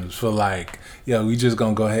Timbs for like, yo, we just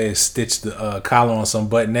gonna go ahead and stitch the collar on some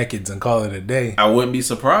butt nakeds and call it a day. I wouldn't be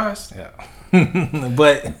surprised. Yeah.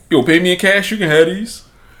 But yo, pay me in cash, you can have these.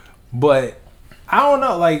 But I don't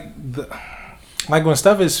know, like when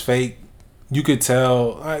stuff is fake, you could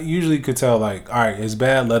tell. I usually could tell, like, all right, it's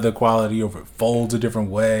bad leather quality, or if it folds a different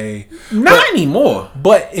way. Not anymore.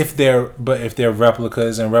 But if they're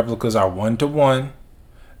replicas, and replicas are 1-to-1,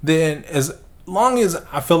 then as long as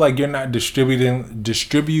I feel like you're not distributing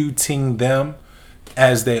them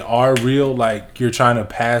as they are real, like you're trying to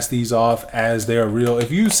pass these off as they're real. If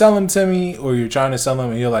you sell them to me, or you're trying to sell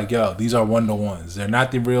them and you're like, yo, these are 1-to-1s, they're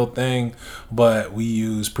not the real thing, but we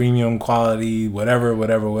use premium quality,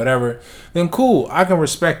 whatever, then cool, I can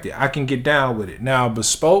respect it, I can get down with it. Now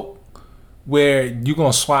bespoke, where you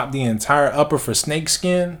gonna swap the entire upper for snake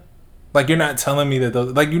skin, like you're not telling me that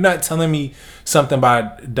those, like you're not telling me something by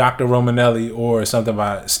Dr. Romanelli or something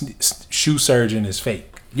by Shoe Surgeon is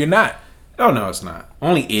fake. You're not. Oh no, it's not.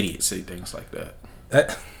 Only idiots say things like that.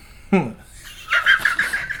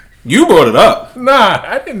 You brought it up. Nah,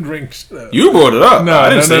 I didn't bring shit up. You brought it up. No, I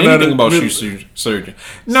didn't say anything about Shoe Surgeon.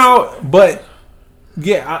 No, but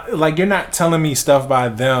yeah, like you're not telling me stuff by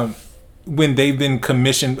them when they've been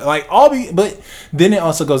commissioned. Like but then it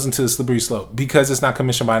also goes into the slippery slope because it's not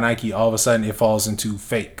commissioned by Nike. All of a sudden, it falls into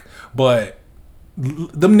fake. But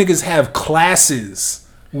them niggas have classes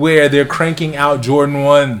where they're cranking out Jordan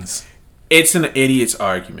 1s. It's an idiot's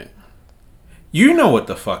argument. You know what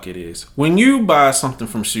the fuck it is. When you buy something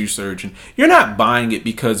from Shoe Surgeon, you're not buying it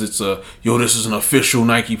because it's this is an official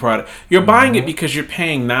Nike product. You're buying it because you're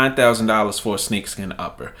paying $9,000 for a snakeskin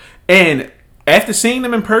upper. And after seeing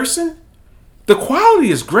them in person, the quality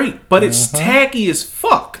is great, but it's tacky as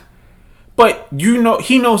fuck. But you know,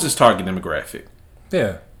 he knows his target demographic.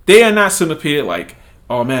 Yeah. They are not sitting up here like,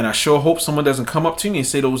 oh man, I sure hope someone doesn't come up to me and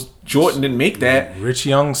say those Jordan didn't make that. Rich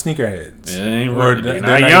young sneakerheads. They're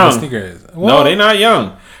not young. Sneakerheads. Well, no, they're not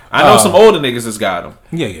young. I know some older niggas that's got them.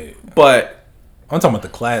 Yeah. But I'm talking about the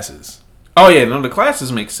classes. Oh yeah, no, the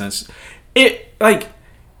classes make sense. It like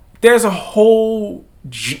there's a whole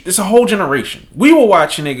generation. We were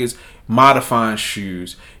watching niggas modifying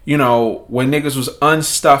shoes. You know, when niggas was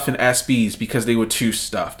unstuffing SBs because they were too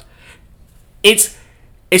stuffed. It's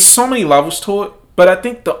so many levels to it. But I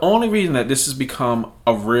think the only reason that this has become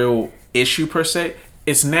a real issue per se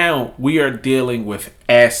is now we are dealing with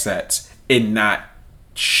assets and not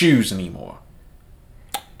shoes anymore.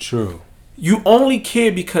 True. You only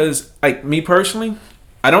care because, like me personally,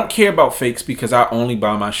 I don't care about fakes because I only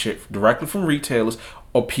buy my shit directly from retailers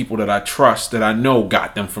or people that I trust that I know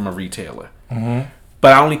got them from a retailer. Mm-hmm.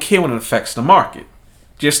 But I only care when it affects the market.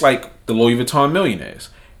 Just like the Louis Vuitton millionaires.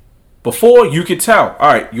 Before, you could tell,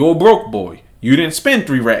 all right, you're a broke boy. You didn't spend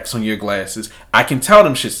 3 racks on your glasses. I can tell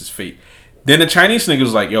them shits is fake. Then the Chinese niggas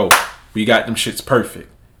was like, yo, we got them shits perfect.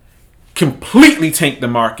 Completely tanked the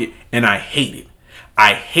market, and I hate it.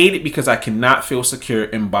 I hate it because I cannot feel secure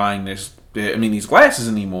in buying these glasses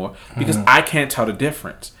anymore because I can't tell the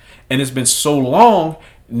difference. And it's been so long,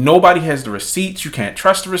 nobody has the receipts. You can't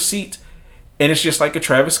trust the receipts. And it's just like a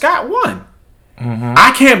Travis Scott one. Mm-hmm.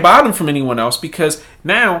 I can't buy them from anyone else because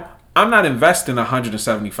now I'm not investing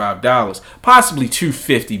 $175, possibly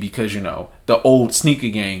 $250 because, the old sneaker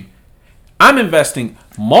game. I'm investing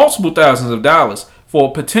multiple thousands of dollars for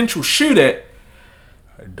a potential shoe that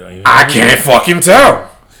I can't fucking tell.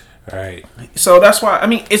 Right. So that's why,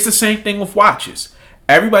 it's the same thing with watches.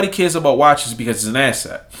 Everybody cares about watches because it's an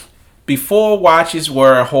asset. Before watches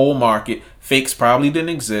were a whole market, fakes probably didn't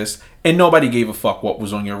exist, and nobody gave a fuck what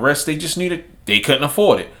was on your wrist. They just knew that they couldn't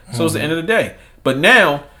afford it. So it was the end of the day. But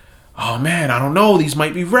now, oh man, I don't know. These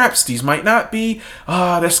might be reps. These might not be.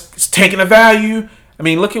 That's taking a value.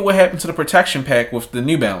 Look at what happened to the protection pack with the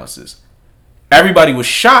New Balances. Everybody was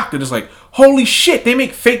shocked. It was like, holy shit, they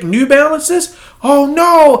make fake New Balances? Oh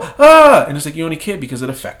no! And it's like, you only care because it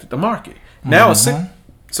affected the market. Now a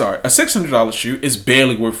 $600 shoe is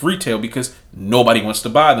barely worth retail because nobody wants to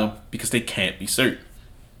buy them because they can't be certain.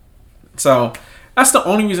 So that's the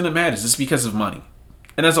only reason it matters. It's because of money.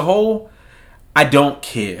 And as a whole, I don't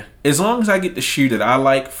care. As long as I get the shoe that I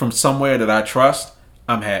like from somewhere that I trust,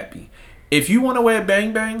 I'm happy. If you want to wear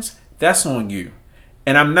Bang Bangs, that's on you.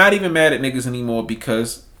 And I'm not even mad at niggas anymore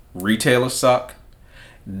because retailers suck.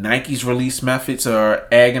 Nike's release methods are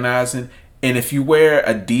agonizing. And if you wear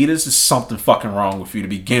Adidas, there's something fucking wrong with you to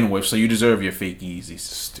begin with. So you deserve your fake Yeezys.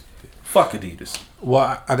 Stupid. Fuck Adidas.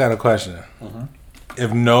 Well, I got a question. Mm-hmm.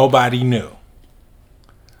 If nobody knew,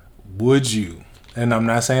 would you, and I'm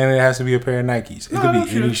not saying it has to be a pair of Nikes. It could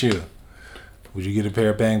be any shoe. Would you get a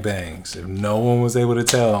pair of Bang Bangs if no one was able to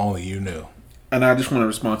tell, only you knew? And I just want to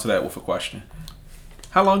respond to that with a question.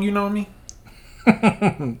 How long you known me?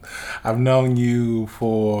 I've known you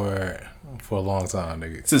for a long time,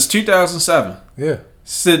 nigga. Since 2007. Yeah.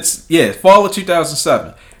 Fall of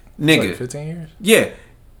 2007. Nigga. Like 15 years? Yeah.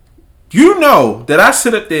 You know that I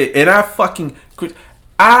sit up there and I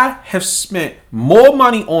have spent more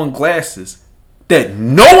money on glasses that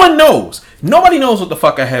no one knows. Nobody knows what the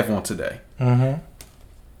fuck I have on today. Mm-hmm.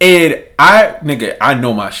 And I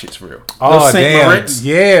know my shit's real. Oh, damn. Moritz,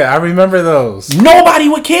 yeah, I remember those. Nobody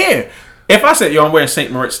would care. If I said, yo, I'm wearing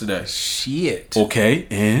St. Moritz today. Shit. Okay,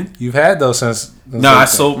 and? You've had those since... I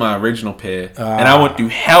sold my original pair. And I went through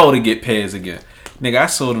hell to get pairs again. Nigga, I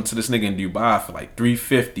sold them to this nigga in Dubai for like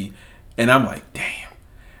 $350. And I'm like, damn.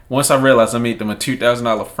 Once I realized I made them a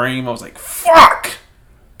 $2,000 frame, I was like, fuck.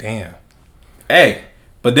 Damn. Hey,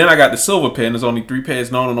 but then I got the silver pair and there's only 3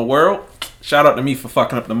 pairs known in the world. Shout out to me for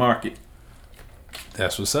fucking up the market.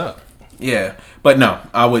 That's what's up. Yeah, but no,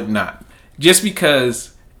 I would not. Just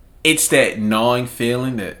because it's that gnawing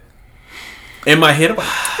feeling that in my head, I'm like,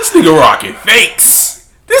 this nigga rocking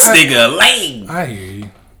fakes. This nigga lame. I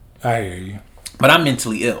hear you. But I'm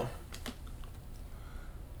mentally ill.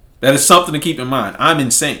 That is something to keep in mind. I'm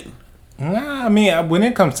insane. Nah, when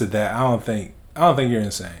it comes to that, I don't think you're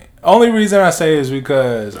insane. Only reason I say is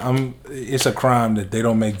because it's a crime that they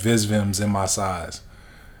don't make Visvims in my size.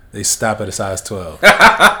 They stop at a size 12.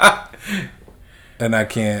 And I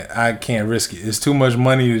can't risk it. It's too much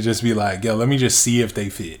money to just be like, yo, let me just see if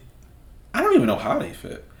they fit. I don't even know how they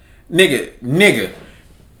fit. Nigga.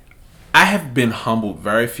 I have been humbled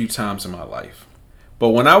very few times in my life. But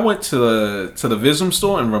when I went to the Vism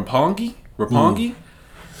store in Roppongi,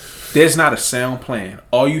 there's not a sound playing.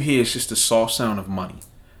 All you hear is just the soft sound of money.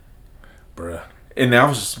 Bruh. And I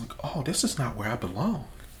was just like, oh, this is not where I belong.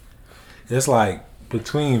 It's like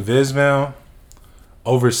between Vism,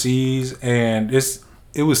 overseas, and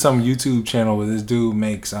it was some YouTube channel where this dude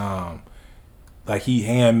makes he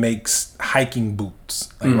hand makes hiking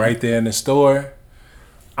boots right there in the store.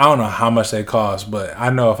 I don't know how much they cost, but I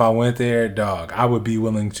know if I went there, dog, I would be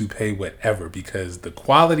willing to pay whatever because the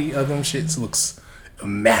quality of them shits looks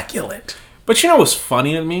immaculate. But you know what's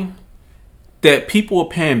funny to me? That people are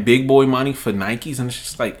paying big boy money for Nikes, and it's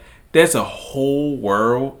just like there's a whole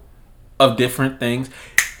world of different things.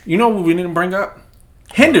 You know what we didn't bring up?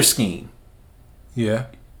 Hinder scheme. Yeah.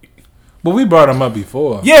 But we brought them up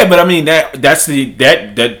before. Yeah, but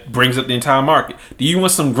that brings up the entire market. Do you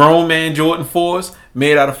want some grown man Jordan 4s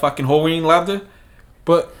made out of fucking Hawaiian leather?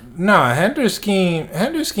 But nah, Hender Scheme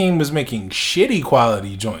was making shitty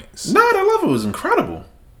quality joints. Nah, that level was incredible.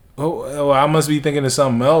 Oh, I must be thinking of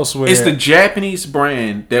something else. Where it's the Japanese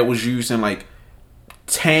brand that was using like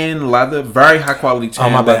tan leather, very high quality tan. Oh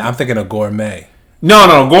my bad, I'm thinking of Gourmet.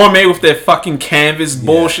 No, Gourmet with that fucking canvas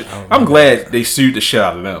bullshit. I'm glad they sued the shit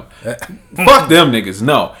out of them. Fuck them niggas.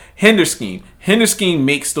 No, Hender Scheme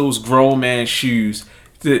makes those grown man shoes.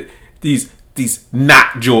 These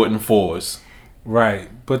not Jordan 4s. Right,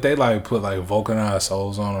 but they like put like vulcanized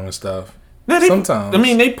soles on them and stuff. Now Sometimes. I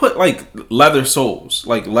mean, they put like leather soles,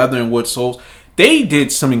 like leather and wood soles. They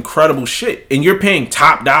did some incredible shit, and you're paying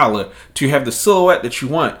top dollar to have the silhouette that you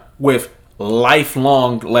want with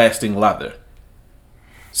lifelong lasting leather.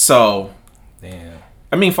 So, damn.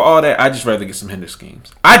 I mean, for all that, I just rather get some Hender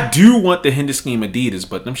Schemes. I do want the Hender Scheme Adidas,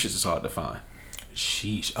 but them shits is hard to find.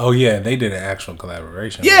 Sheesh. Oh yeah, they did an actual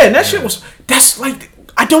collaboration. Yeah, and that shit was. That's like,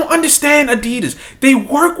 I don't understand Adidas. They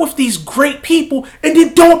work with these great people and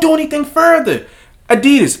then don't do anything further.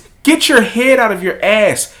 Adidas, get your head out of your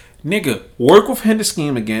ass, nigga. Work with Hender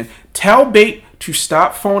Scheme again. Tell Bait to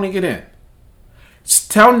stop phoning it in.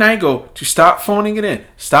 Tell Nigo to stop phoning it in.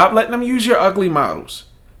 Stop letting them use your ugly models.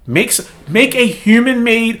 Make a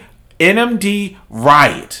human-made NMD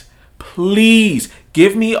riot. Please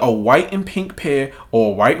give me a white and pink pair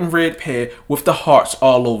or a white and red pair with the hearts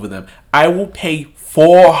all over them. I will pay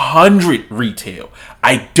 $400 retail.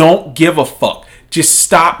 I don't give a fuck. Just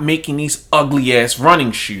stop making these ugly ass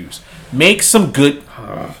running shoes. Make some good.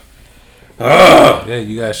 Yeah,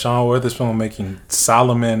 you got Sean Witherspoon making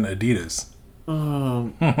Solomon Adidas.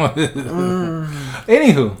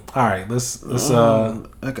 Anywho, all right, let's.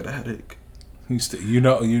 I got a headache. You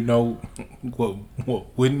know what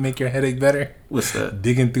wouldn't make your headache better? What's that?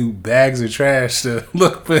 Digging through bags of trash to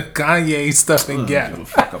look for Kanye stuff and Gap.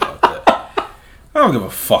 I don't give a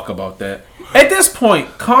fuck about that. At this point,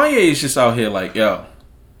 Kanye is just out here like, yo.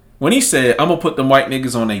 When he said, I'm gonna put them white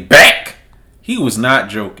niggas on their back, he was not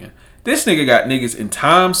joking. This nigga got niggas in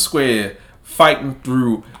Times Square fighting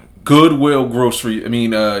through Goodwill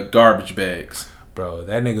garbage bags. Bro,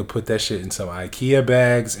 that nigga put that shit in some IKEA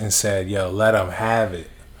bags and said, yo, let them have it.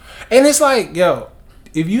 And it's like, yo,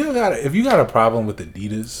 if you got a problem with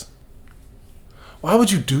Adidas, why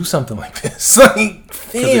would you do something like this? Like,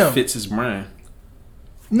 Because damn. it fits his brand.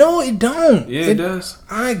 No, it don't. Yeah, it does.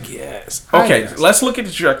 I guess. Let's look at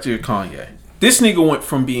the trajectory of Kanye. This nigga went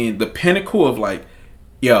from being the pinnacle of like,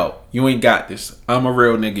 yo, you ain't got this. I'm a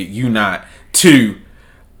real nigga, you not. To,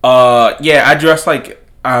 I dress like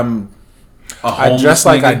I'm a homeless I dress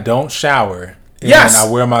like nigga. I don't shower. And Yes. I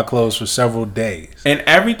wear my clothes for several days. And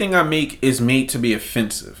everything I make is made to be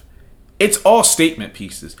offensive. It's all statement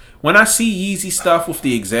pieces. When I see Yeezy stuff with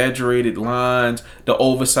the exaggerated lines, the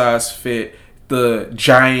oversized fit, the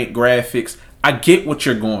giant graphics, I get what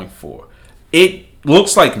you're going for. It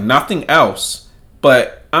looks like nothing else,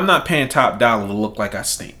 but I'm not paying top dollar to look like I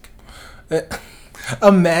stink.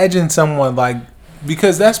 Imagine someone like,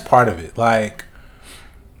 because that's part of it, like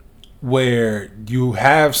where you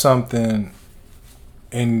have something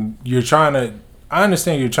and I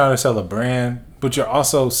understand you're trying to sell a brand, but you're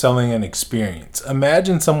also selling an experience.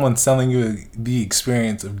 Imagine someone selling you the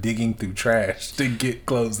experience of digging through trash to get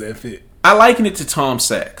clothes that fit. I liken it to Tom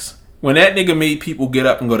Sachs. When that nigga made people get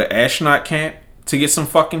up and go to astronaut camp to get some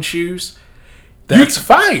fucking shoes. That's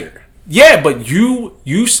fire. Yeah, but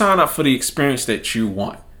you sign up for the experience that you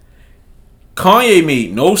want. Kanye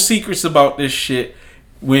made no secrets about this shit.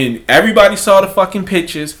 When everybody saw the fucking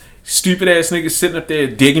pictures, stupid ass niggas sitting up there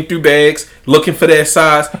digging through bags, looking for their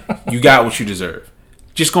size, you got what you deserve.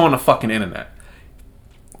 Just go on the fucking internet.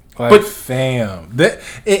 Like, but fam,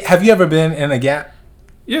 have you ever been in a Gap?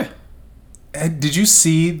 Yeah. Did you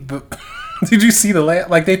see the? Did you see the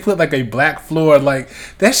like they put like a black floor, like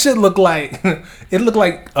that shit looked like it looked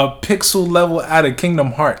like a pixel level out of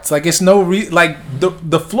Kingdom Hearts. Like it's no like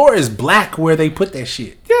the floor is black where they put that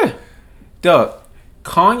shit. Yeah. Duh.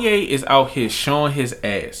 Kanye is out here showing his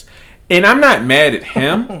ass. And I'm not mad at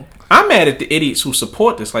him. I'm mad at the idiots who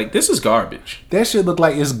support this. Like, this is garbage. That shit look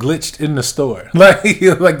like it's glitched in the store. Like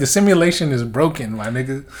the simulation is broken, my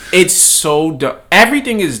nigga. It's so dumb.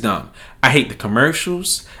 Everything is dumb. I hate the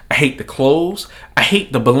commercials. I hate the clothes. I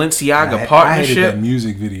hate the Balenciaga partnership. I hated that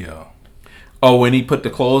music video. Oh, when he put the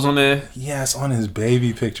clothes on there? Yes, on his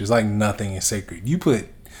baby pictures. Like nothing is sacred. You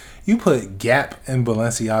put Gap and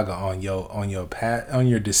Balenciaga on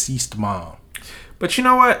your deceased mom. But you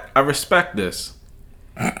know what? I respect this.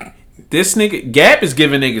 This nigga Gap is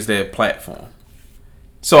giving niggas their platform.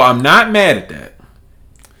 So I'm not mad at that.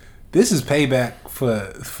 This is payback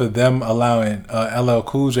for them allowing LL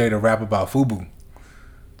Cool J to rap about FUBU.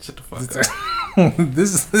 Shut the fuck up.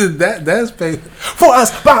 that's pay for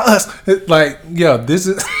us by us. Like, yo, this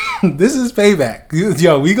is this is payback.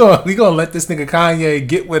 Yo, we gonna let this nigga Kanye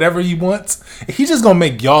get whatever he wants. He just gonna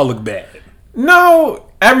make y'all look bad. No,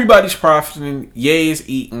 everybody's profiting. Ye is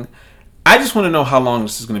eating. I just want to know how long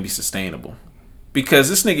this is gonna be sustainable, because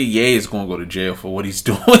this nigga Ye is gonna go to jail for what he's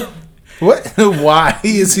doing. What? Why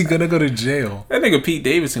is he gonna go to jail? That nigga Pete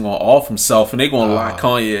Davidson gonna off himself and they gonna lock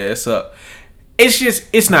Kanye ass up.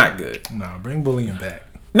 It's not good. Nah, bring bullying back.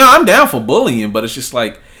 No, I'm down for bullying, but it's just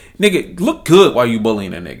like, nigga, look good while you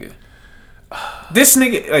bullying a nigga. This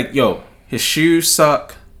nigga, like, yo, his shoes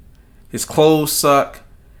suck. His clothes suck.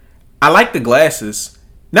 I like the glasses,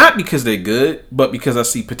 not because they're good, but because I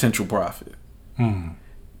see potential profit.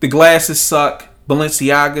 The glasses suck.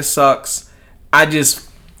 Balenciaga sucks. I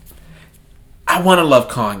want to love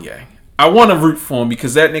Kanye. I want to root for him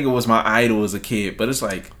because that nigga was my idol as a kid. But it's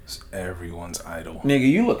like, it's everyone's idol. Nigga,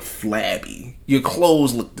 you look flabby. Your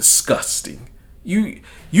clothes look disgusting.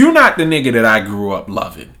 You're not the nigga that I grew up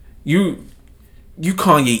loving. You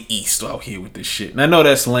Kanye East out here with this shit. And I know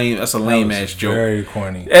that's lame. That's a lame ass joke. Very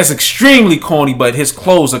corny. That's extremely corny, but his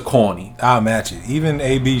clothes are corny. I'll match it. Even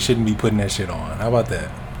AB shouldn't be putting that shit on. How about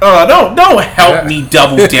that? Don't help me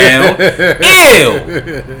double down.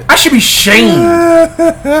 Ew. I should be shamed.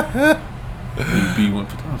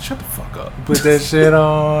 Shut the fuck up. Put that shit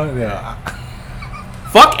on. Yeah.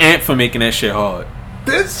 Fuck Amp for making that shit hard.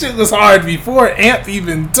 This shit was hard before Amp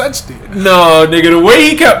even touched it. No, nigga, the way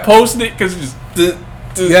he kept posting it, because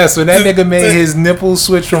so that nigga made his nipples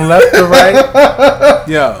switch from left to right.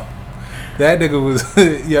 Yo, that nigga was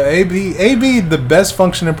AB the best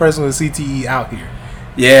functioning person with CTE out here.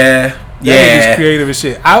 Yeah. That nigga's creative as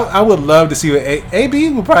shit. I would love to see what AB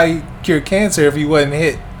would probably cure cancer if he wasn't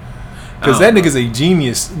hit. Because that nigga's a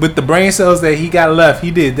genius. With the brain cells that he got left,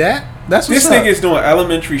 he did that. That's what's this nigga's doing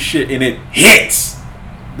elementary shit and it hits.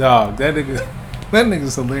 Dog, that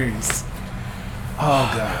nigga's hilarious.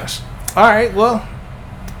 Oh gosh. All right, well,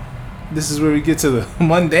 this is where we get to the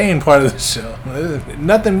mundane part of the show.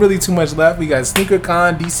 Nothing really too much left. We got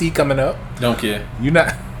SneakerCon DC coming up. Don't care.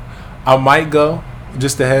 I might go.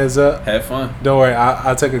 Just a heads up. Have fun. Don't worry,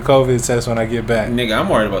 I'll take a COVID test when I get back. Nigga, I'm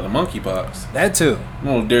worried about the monkeypox. That too.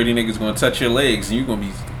 Little dirty niggas gonna touch your legs and you gonna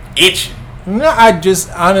be itching. No, I just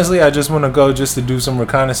want to go just to do some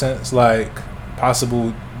reconnaissance, like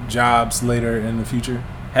possible jobs later in the future.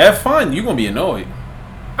 Have fun. You gonna be annoyed.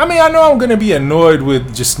 I mean, I know I'm gonna be annoyed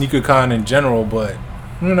with just SneakerCon in general, but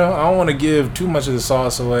I don't want to give too much of the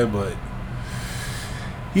sauce away. But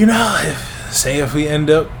if we end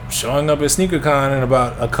up showing up at SneakerCon in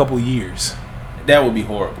about a couple years, that would be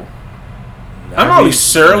horrible. I'm already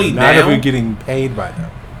surly now. Not if we're getting paid by them.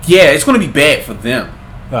 Yeah, it's gonna be bad for them.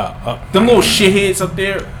 Them little shitheads up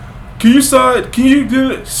there. Can you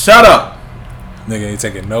do it? Shut up. Nigga ain't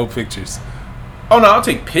taking no pictures. Oh no, I'll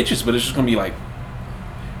take pictures, but it's just gonna be like,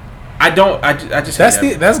 I just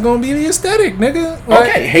that's gonna be the aesthetic, nigga.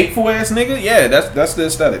 Okay, hateful ass nigga. Yeah, that's the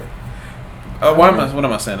aesthetic. What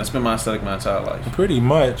am I saying? That's been my aesthetic my entire life. Pretty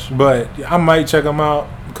much, but I might check them out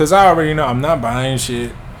because I already know I'm not buying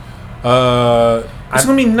shit. It's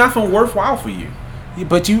gonna be nothing worthwhile for you.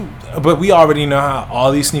 But we already know how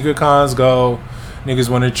all these sneaker cons go. Niggas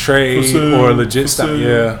want to trade or legit stuff.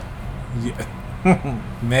 Yeah.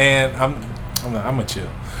 Man, I'm gonna chill.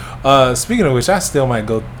 Speaking of which, I still might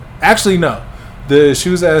go. Actually, no. The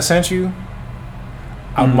shoes that I sent you,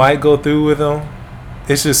 I might go through with them.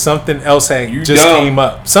 It's just something else that came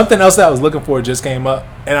up. Something else that I was looking for just came up,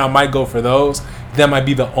 and I might go for those. That might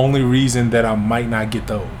be the only reason that I might not get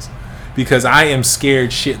those, because I am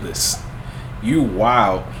scared shitless. You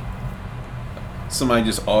wild. Somebody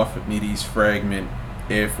just offered me these fragment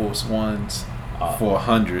Air Force Ones for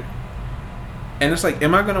 $100, and it's like,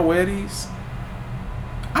 am I gonna wear these?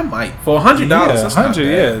 I might for $100. Yeah, that's not bad.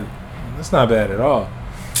 Yeah, that's not bad at all.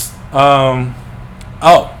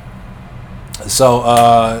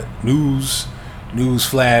 So news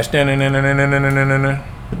flash.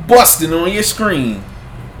 Busting on your screen.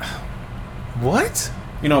 What?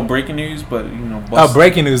 Breaking news, but busting. Oh,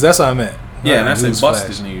 breaking news. That's what I meant. Yeah, and I said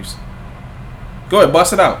busted news. Go ahead,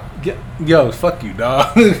 bust it out. Yo, fuck you,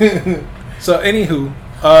 dog. So, anywho,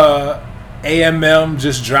 AMM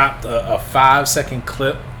just dropped a 5-second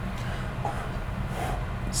clip.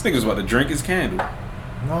 This nigga's about to drink his candle.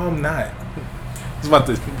 No, I'm not. He's about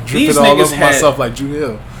to drip it all over myself like Drew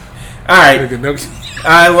Hill. Alright,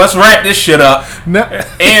 let's wrap this shit up.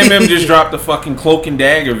 AMM just dropped the fucking Cloak and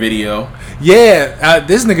Dagger video. Yeah,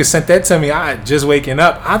 this nigga sent that to me. I just waking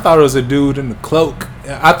up. I thought it was a dude in the cloak.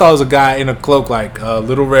 I thought it was a guy in a cloak like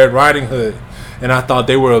Little Red Riding Hood. and I thought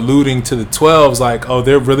they were alluding to the 12s, like, oh,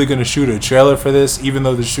 they're really gonna shoot a trailer for this, even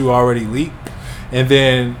though the shoe already leaked. And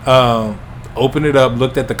then opened it up,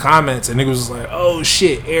 looked at the comments, and it was like, oh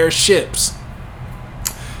shit, Air Ships.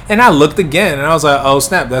 And I looked again, and I was like, oh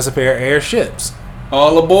snap, that's a pair of Air Ships.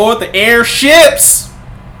 All aboard the Air Ships.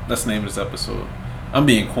 That's the name of this episode. I'm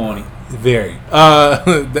being corny. Very.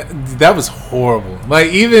 That was horrible.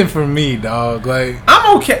 Like, even for me, dog. Like,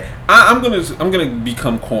 I'm okay. I'm gonna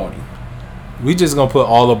become corny. We just gonna put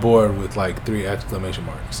all aboard with like 3 exclamation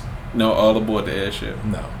marks. No, all aboard the airship.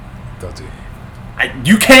 No, don't do.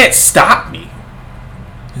 You can't stop me.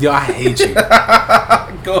 Yo, I hate you.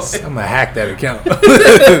 Go ahead. I'm gonna hack that account.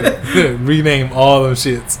 Rename all them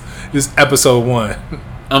shits. This episode 1.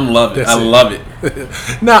 I'm loving it. I love it.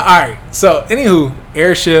 Nah, alright. So, anywho,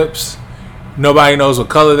 airships. Nobody knows what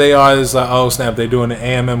color they are. It's like, oh snap, they're doing an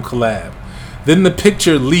AMM collab. Then the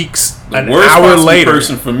picture leaks an hour later.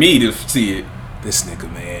 Person for me to see it. This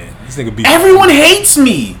nigga, man. This nigga be. Everyone hates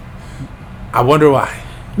me. I wonder why.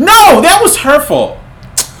 No, that was her fault.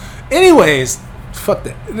 Anyways, fuck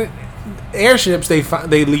that. The airships, they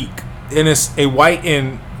leak, and it's a white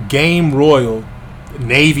and game royal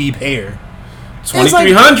navy pair.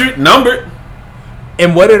 2300 like, numbered.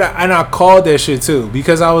 And I called that shit too,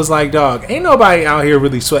 because I was like, dog, ain't nobody out here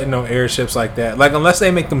really sweating on airships like that. Like, unless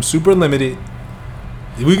they make them super limited.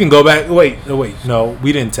 We can go back. Wait. No,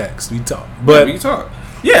 we didn't text. We talked. But we talked.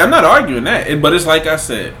 Yeah, I'm not arguing that. But it's like I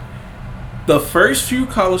said, the first few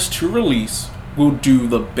colors to release will do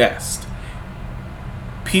the best.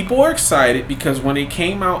 People are excited because when it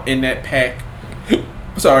came out in that pack,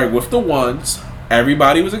 with the ones,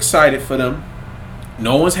 everybody was excited for them.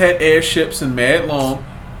 No one's had airships in mad long.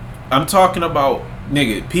 I'm talking about,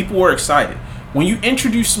 nigga, people were excited. When you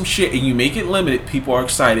introduce some shit and you make it limited, people are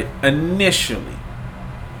excited initially.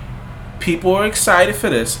 People are excited for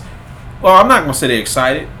this. Well, I'm not going to say they're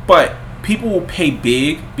excited, but people will pay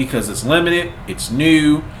big because it's limited, it's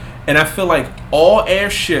new, and I feel like all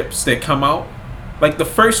airships that come out, like the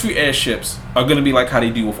first few airships, are going to be like how they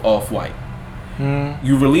do with Off-White.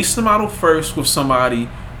 You release the model first with somebody,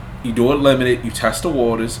 you do it limited, you test the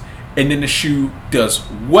waters, and then the shoe does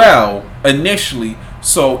well initially,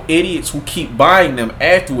 so idiots will keep buying them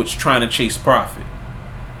afterwards trying to chase profit.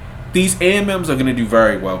 These AMMs are going to do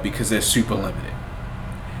very well because they're super limited.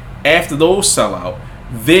 After those sell out,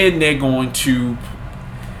 then they're going to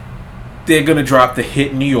drop the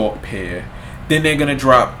hit New York pair, then they're going to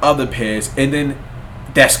drop other pairs, and then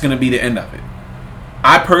that's going to be the end of it.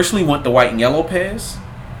 I personally want the white and yellow pairs.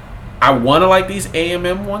 I want to like these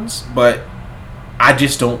AMM ones, but I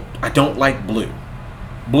don't like blue.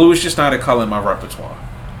 Blue is just not a color in my repertoire.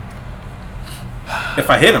 If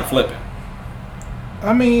I hit, I'm flipping.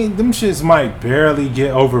 I mean, them shits might barely get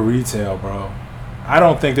over retail, bro. I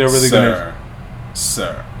don't think they're really gonna.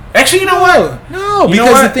 Sir. Actually, you know what? No,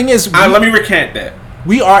 because the thing is, let me recant that.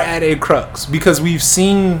 We are at a crux because we've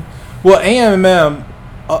seen, AMM.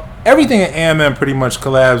 Everything that AMM pretty much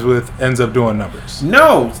collabs with ends up doing numbers.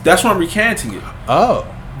 No, that's why I'm recanting it. Oh.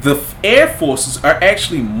 The Air Forces are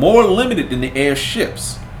actually more limited than the Air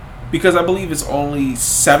Ships. Because I believe it's only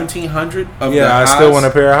 1,700 of the highs. I still want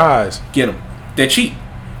a pair of highs. Get them. They're cheap.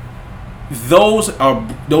 Those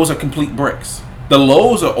are complete bricks. The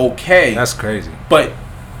lows are okay. That's crazy. But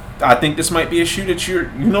I think this might be a shoe that you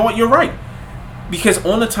know what, you're right. Because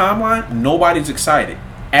on the timeline, nobody's excited.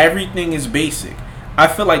 Everything is basic. I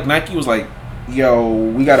feel like Nike was like, yo,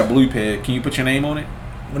 we got a blue pair. Can you put your name on it?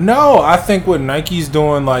 No, I think what Nike's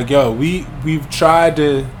doing, like, yo, we've tried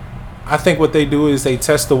to. I think what they do is they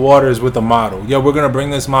test the waters with a model. Yo, we're going to bring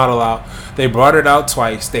this model out. They brought it out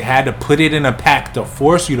twice. They had to put it in a pack to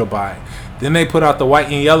force you to buy it. Then they put out the white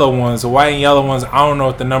and yellow ones. The white and yellow ones, I don't know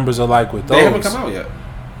what the numbers are like with those. They haven't come out yet.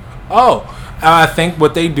 Oh, I think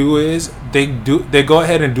what they do is they go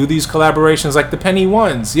ahead and do these collaborations like the penny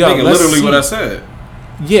ones. Yo, literally what I said.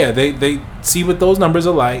 Yeah, they see what those numbers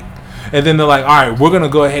are like. And then they're like, all right, we're going to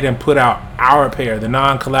go ahead and put out our pair, the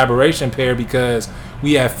non-collaboration pair, because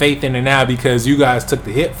we have faith in it now because you guys took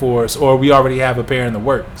the hit for us, or we already have a pair in the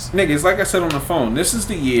works. Niggas, like I said on the phone, this is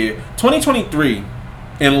the year, 2023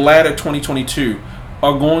 and latter 2022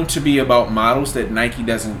 are going to be about models that Nike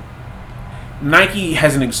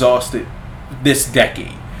hasn't exhausted this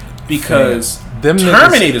decade. Because them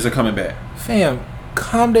Terminators are coming back. Fam,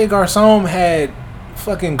 Comme des Garçons had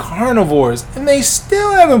fucking carnivores, and they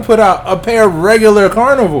still haven't put out a pair of regular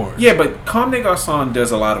carnivores. Yeah, but Comme des Garçons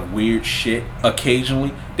does a lot of weird shit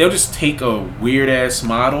occasionally. They'll just take a weird ass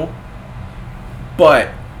model, but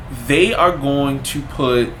they are going to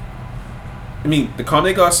put. I mean, the Comme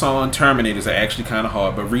des Garçons Terminators are actually kind of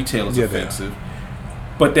hard, but retail is offensive.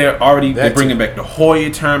 but they're bringing back the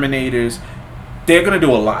Hoyer Terminators. They're gonna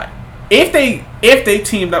do a lot. If they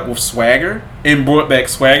teamed up with Swagger and brought back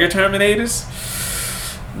Swagger Terminators,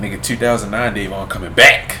 nigga, 2009 Davon coming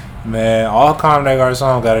back. Man, all Combat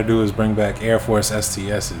Garçon got to do is bring back Air Force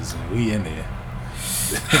STSs, and we in there.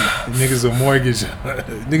 Niggas will mortgage.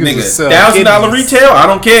 Niggas will sell $1,000 retail. I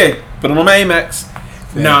don't care. Put them on my Amex.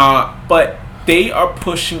 Yeah. Nah, but they are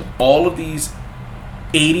pushing all of these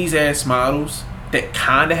 80s ass models that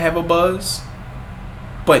kind of have a buzz,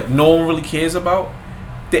 but no one really cares about.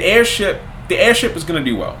 The airship is gonna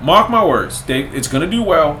do well. Mark my words. It's gonna do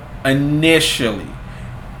well initially.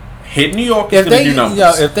 Hit New York is gonna do numbers.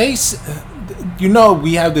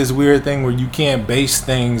 We have this weird thing where you can't base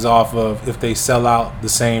things off of if they sell out the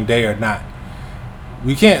same day or not.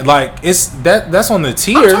 We can't that's on the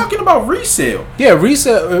tier. I'm talking about resale. Yeah,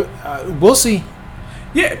 resale. We'll see.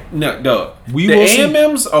 Yeah, no. The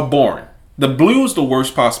AMMs are boring. The blue is the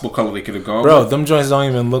worst possible color they could have gone. Bro, them joints don't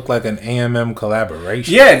even look like an AMM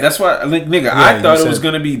collaboration. Yeah, that's why, I thought it was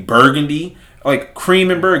gonna be burgundy, like cream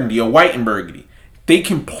and burgundy or white and burgundy. They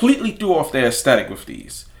completely threw off their aesthetic with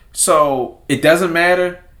these. So it doesn't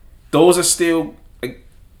matter. Those are still,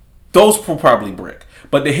 those will probably brick.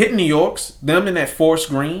 But the Hit New Yorks, them in that forest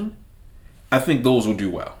green, I think those will do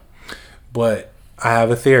well. But I have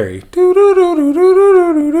a theory.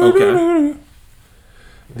 Okay.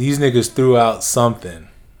 These niggas threw out something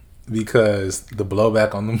because the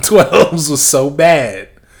blowback on them 12s was so bad.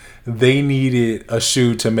 They needed a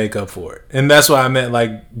shoe to make up for it. And that's why I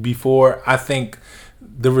meant before. I think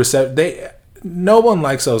no one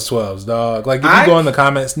likes those 12s, dog. If you go in the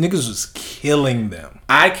comments, niggas was killing them.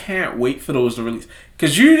 I can't wait for those to release.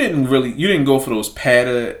 Because you didn't go for those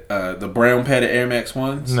the brown padded Air Max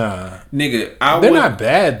ones. Nah. Nigga, they're not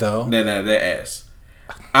bad though. Nah, they're ass.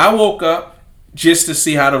 I woke up just to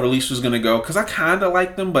see how the release was going to go. Because I kind of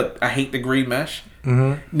like them, but I hate the gray mesh.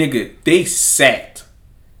 Mm-hmm. Nigga, they sat.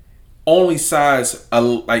 Only size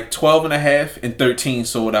 12 and a half and 13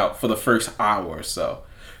 sold out for the first hour or so.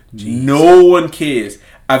 Jeez. No one cares.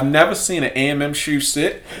 I've never seen an AMM shoe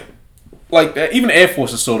sit like that. Even Air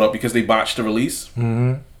Force is sold out because they botched the release.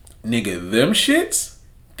 Mm-hmm. Nigga, them shits,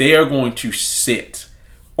 they are going to sit.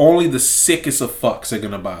 Only the sickest of fucks are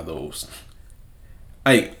going to buy those.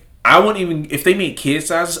 I wouldn't even, if they made kid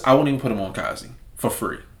sizes, I wouldn't even put them on Kazi for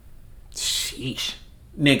free. Sheesh.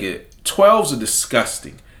 Nigga, 12s are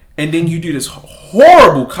disgusting. And then you do this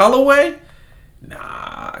horrible colorway.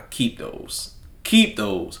 Nah, keep those. Keep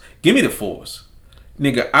those. Give me the 4s.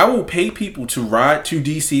 Nigga, I will pay people to ride to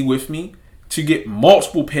DC with me to get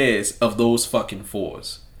multiple pairs of those fucking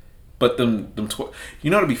 4s. But them 12,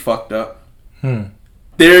 you know what'd be fucked up?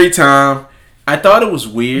 Theory time. I thought it was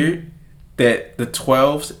weird that the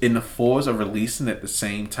 12s and the 4s are releasing at the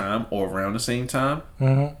same time or around the same time.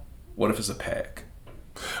 Mm-hmm. What if it's a pack?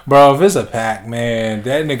 Bro, if it's a pack, man,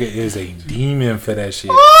 that nigga is a demon for that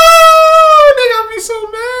shit. Oh, nigga, I'll be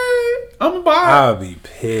so mad. I'm gonna buy it. I'll be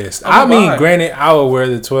pissed. Granted, I would wear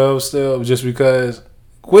the 12 still just because.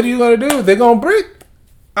 What are you gonna do? They're gonna brick.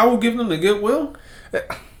 I will give them the goodwill.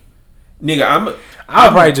 Nigga,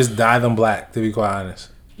 I'll probably just dye them black, to be quite honest.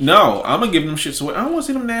 No, I'm gonna give them shits away. I don't want to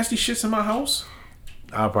see them nasty shits in my house.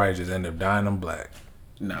 I'll probably just end up dyeing them black.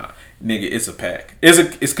 Nah, nigga, it's a pack.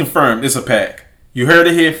 It's confirmed. It's a pack. You heard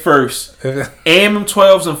it here first. AMM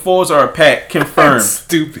 12s and 4s are a pack. Confirmed.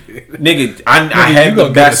 Stupid. Nigga, I had the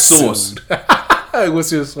best source.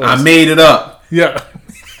 What's your source? I made it up. Yeah.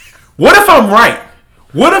 What if I'm right?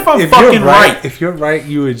 What if I'm fucking right? If you're right,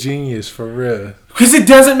 you a genius for real. Because it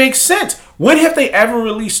doesn't make sense. When have they ever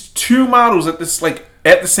released two models at the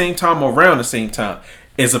same time or around the same time?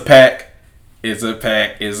 It's a pack. It's a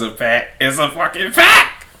pack. It's a pack. It's a fucking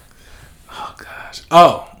pack. Oh gosh.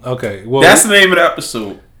 Oh, okay. Well, that's the name of the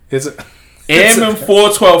episode. It's AMM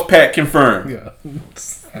 412 pack confirmed. Yeah.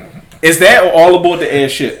 Is that or all aboard the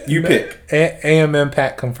airship? You pick. AMM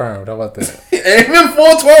pack confirmed. How about that? AMM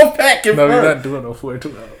 412 pack confirmed. No, you're not doing no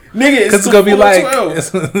 412. Nigga, it's gonna be like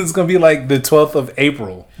it's gonna be like the 12th of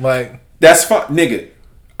April. Like that's fine, nigga.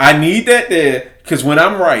 I need that there because when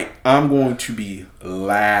I'm right, I'm going to be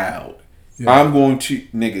loud. Yeah. I'm going to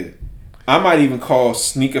nigga. I might even call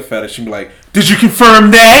Sneaker Fetish and be like, "Did you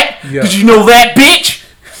confirm that? Yeah. Did you know that, bitch?"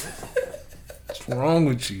 What's wrong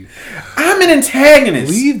with you? I'm an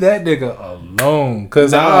antagonist. Leave that nigga alone,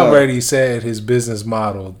 because I already said his business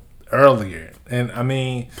model earlier, and I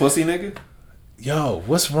mean, pussy nigga. Yo,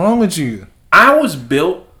 what's wrong with you? I was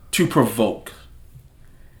built to provoke.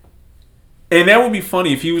 And that would be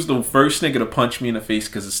funny if he was the first nigga to punch me in the face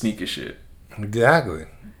because of sneaker shit. Exactly.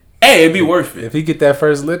 Hey, it'd be worth it. If he get that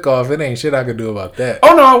first lick off, it ain't shit I could do about that.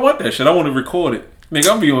 Oh, no, I want that shit. I want to record it. Nigga,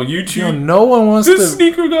 I'm be on YouTube. Yo, no one wants this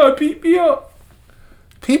sneaker gonna beat me up.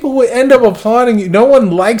 People would end up applauding you. No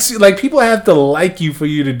one likes you. Like, people have to like you for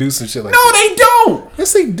you to do some shit like that. No, they don't.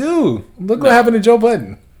 Yes, they do. Look what happened to Joe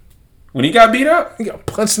Budden. When he got beat up? He got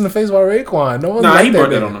punched in the face by Raekwon. No one Nah, he brought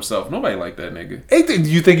that on himself. Nobody liked that nigga. Hey, do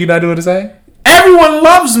you think you're not doing the same? Everyone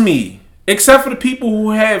loves me. Except for the people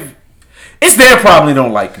who have... It's their problem they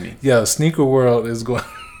don't like me. Yo, sneaker world is going...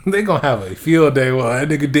 They gonna have a field day while that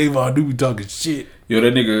nigga Davon do be talking shit. Yo,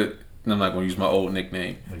 that nigga... I'm not gonna use my old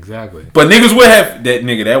nickname. Exactly. But niggas would have... That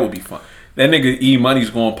nigga, that would be fun. That nigga E-Money's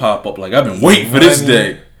gonna pop up like, I've been waiting for this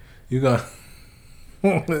day. You gonna...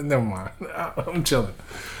 Never mind. I'm chilling.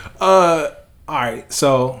 Alright,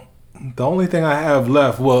 so the only thing I have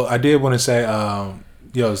left, well, I did want to say,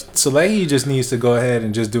 yo, Salehi just needs to go ahead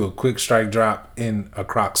and just do a quick strike drop in a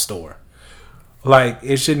Crocs store. Like,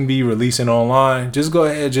 it shouldn't be releasing online. Just go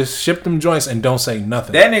ahead, just ship them joints and don't say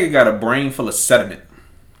nothing. That nigga got a brain full of sediment.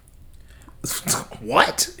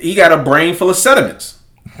 What? He got a brain full of sediments.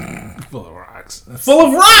 Full of rocks. Full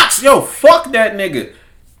of rocks! Yo, fuck that nigga.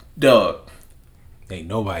 Dog. Ain't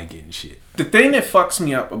nobody getting shit. The thing that fucks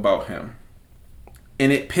me up about him,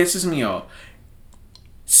 and it pisses me off,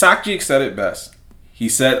 Shock Jig said it best. He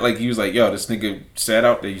said, like, he was like, yo, this nigga sat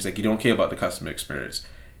out there. He's like, you don't care about the customer experience.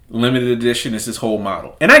 Limited edition is his whole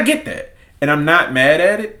model. And I get that. And I'm not mad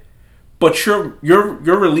at it. But your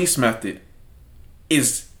release method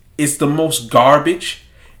is the most garbage.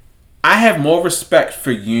 I have more respect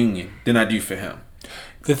for Union than I do for him.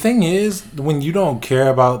 The thing is, when you don't care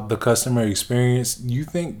about the customer experience, you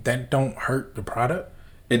think that don't hurt the product?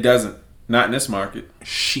 It doesn't. Not in this market.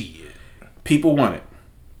 Shit. People want it.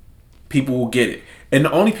 People will get it. And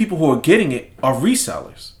the only people who are getting it are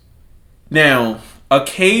resellers. Now,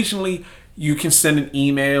 occasionally you can send an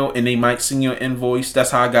email and they might send you an invoice.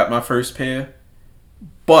 That's how I got my first pair.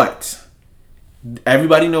 But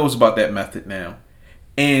everybody knows about that method now.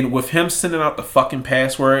 And with him sending out the fucking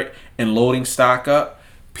password and loading stock up,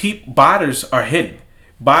 botters are hitting.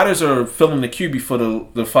 Botters are filling the queue before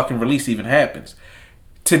the fucking release even happens.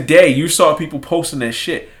 Today, you saw people posting that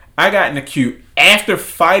shit. I got in the queue after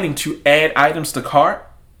fighting to add items to cart.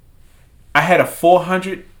 I had a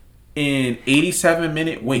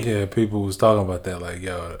 487-minute wait. Yeah, people was talking about that. Like,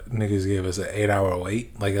 yo, niggas gave us an 8-hour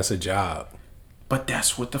wait. Like, that's a job. But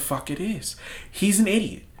that's what the fuck it is. He's an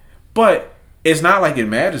idiot. But it's not like it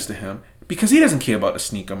matters to him because he doesn't care about the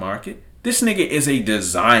sneaker market. This nigga is a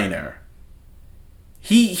designer.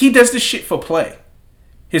 He does this shit for play.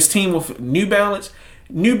 His team with New Balance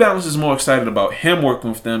is more excited about him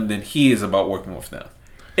working with them than he is about working with them.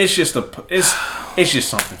 It's just it's just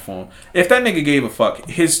something for him. If that nigga gave a fuck,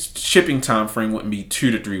 his shipping time frame wouldn't be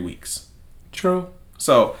 2 to 3 weeks. True.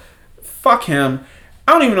 So, fuck him.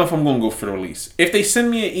 I don't even know if I'm gonna go for the release. If they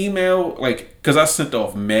send me an email, like, cause I sent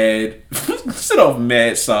off mad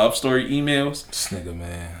sob story emails. This nigga,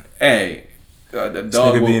 man. Hey, the This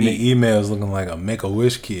dog nigga will be in eat. the emails looking like a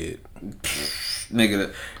Make-A-Wish kid.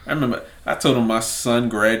 Nigga, I remember I told him my son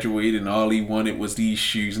graduated and all he wanted was these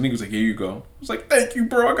shoes. And he was like, here you go. I was like, thank you,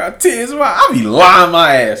 bro. I got tears in my eyes. I be lying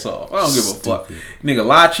my ass off. I don't give a fuck. Nigga,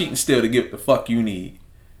 lie, cheat, and steal to get what the fuck you need.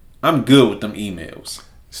 I'm good with them emails.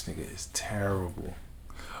 This nigga is terrible.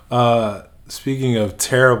 Speaking of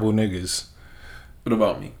terrible niggas. What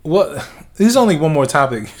about me? What? There's only one more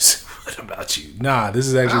topic. What about you? Nah, this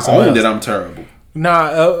is actually I something own else. that I'm terrible.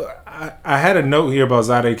 Nah, I had a note here about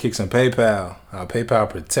Zade Kicks and PayPal. How PayPal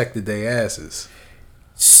protected their asses.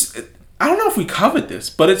 I don't know if we covered this,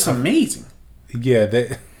 but it's amazing.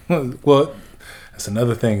 Yeah, well, that's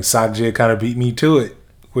another thing. Shock Jig kind of beat me to it,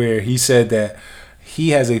 where he said that he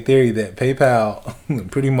has a theory that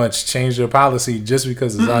PayPal pretty much changed their policy just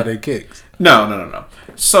because of Zade Kicks. No.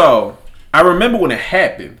 So, I remember when it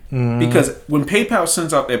happened, because when PayPal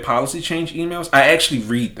sends out their policy change emails, I actually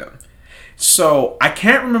read them. So, I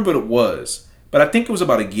can't remember what it was, but I think it was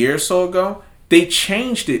about a year or so ago. They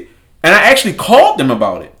changed it, and I actually called them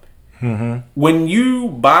about it. Mm-hmm. When you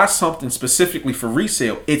buy something specifically for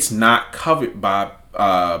resale, it's not covered by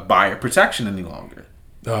buyer protection any longer.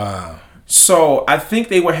 So, I think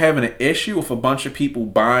they were having an issue with a bunch of people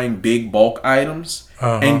buying big bulk items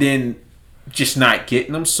and then just not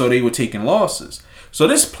getting them, so they were taking losses. So,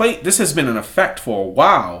 this has been in effect for a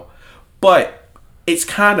while, but it's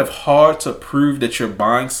kind of hard to prove that you're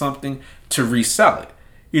buying something to resell it.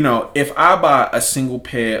 You know, if I buy a single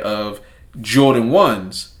pair of Jordan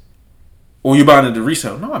 1s, or you're buying it to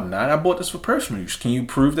resell, no, I'm not. I bought this for personal use. Can you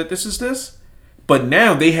prove that this is this? But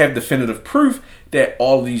now they have definitive proof that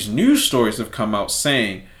all these news stories have come out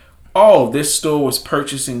saying, oh, this store was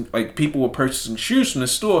purchasing, like people were purchasing shoes from the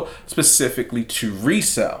store specifically to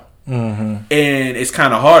resell. And it's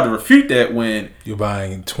kind of hard to refute that when you're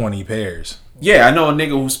buying 20 pairs. Yeah, I know a nigga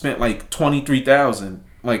who spent like $23,000,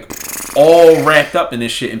 like all wrapped up in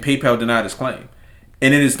this shit, and PayPal denied his claim.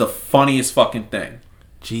 And it is the funniest fucking thing.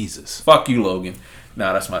 Jesus. Fuck you, Logan.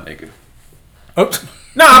 Nah, that's my nigga. Oh.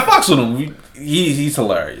 Nah, I fucks with him. He's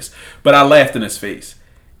hilarious. But I laughed in his face.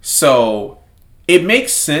 So it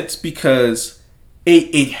makes sense because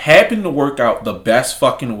it happened to work out the best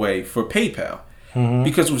fucking way for PayPal.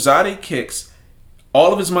 Because with Zade Kicks,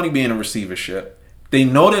 all of his money being in receivership, they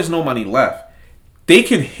know there's no money left. They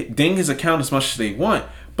can ding his account as much as they want,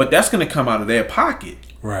 but that's going to come out of their pocket.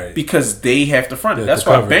 Right. Because they have to front it. That's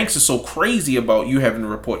why banks are so crazy about you having to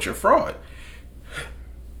report your fraud.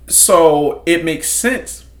 So it makes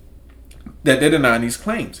sense that they're denying these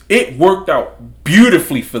claims. It worked out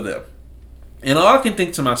beautifully for them. And all I can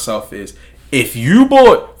think to myself is, if you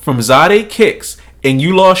bought from Zade Kicks and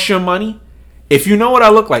you lost your money, if you know what I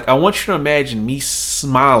look like, I want you to imagine me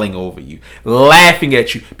smiling over you, laughing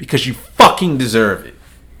at you, because you fucking deserve it.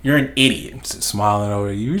 You're an idiot. Smiling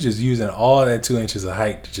over you. You're just using all that 2 inches of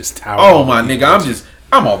height to just tower. Oh, my nigga,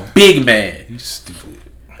 I'm a big man. You stupid.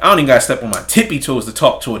 I don't even gotta step on my tippy toes to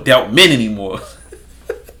talk to adult men anymore.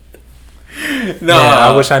 No,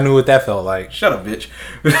 I wish I knew what that felt like. Shut up, bitch.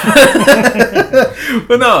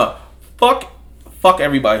 But no, fuck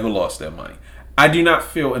everybody who lost their money. I do not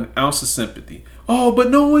feel an ounce of sympathy. Oh, but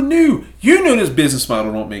no one knew. You knew this business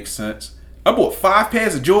model don't make sense. I bought 5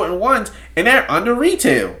 pairs of Jordan 1s and they're under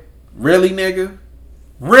retail. Really, nigga?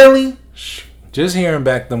 Really? Just hearing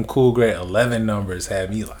back them cool grade 11 numbers had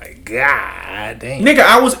me like, God damn. Nigga,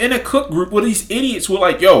 I was in a cook group where these idiots were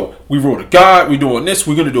like, yo, we wrote a guide, we doing this,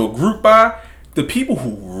 we're gonna do a group buy. The people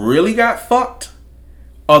who really got fucked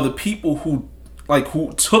are the people who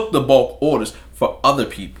took the bulk orders for other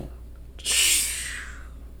people.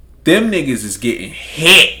 Them niggas is getting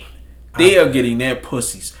hit. They are getting their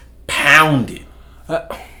pussies pounded.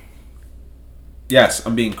 Yes,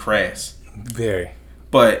 I'm being crass. Very.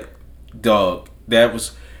 But, dog,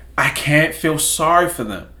 I can't feel sorry for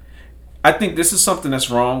them. I think this is something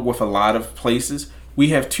that's wrong with a lot of places. We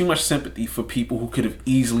have too much sympathy for people who could have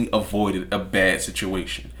easily avoided a bad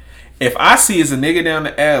situation. If I see as a nigga down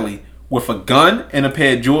the alley with a gun and a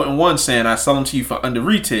pair of Jordan 1 saying I sell them to you for under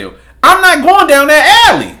retail, I'm not going down that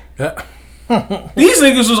alley. These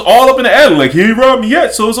niggas was all up in the alley like, he ain't robbed me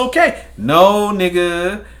yet, so it's okay. No,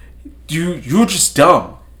 nigga. You're just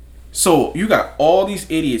dumb. So you got all these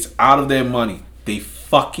idiots out of their money. They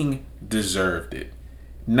fucking deserved it.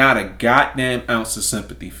 Not a goddamn ounce of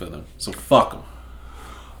sympathy for them. So fuck them.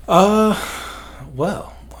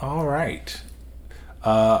 Well, all right.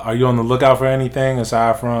 Are you on the lookout for anything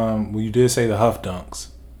aside from, well, you did say the Huff Dunks?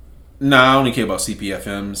 Nah, I only care about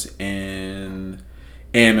CPFMs and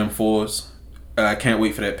AMM 4s. I can't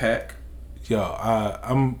wait for that pack. Yo,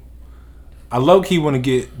 I low key want to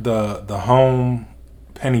get the home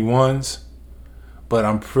penny ones, but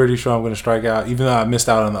I'm pretty sure I'm going to strike out, even though I missed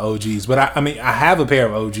out on the OGs. But I mean, I have a pair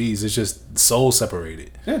of OGs. It's just soul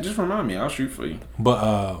separated. Yeah, just remind me. I'll shoot for you.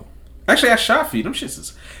 But actually, I shot for you. Them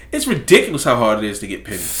shits it's ridiculous how hard it is to get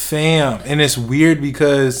pennies. Fam, and it's weird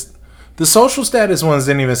because the social status ones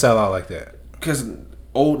didn't even sell out like that. Because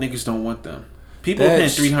old niggas don't want them. People are paying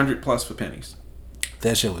 $300 plus for pennies.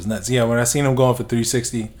 That shit was nuts. Yeah, when I seen them going for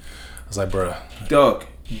 $360, I was like, bruh. Dog,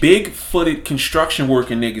 big-footed construction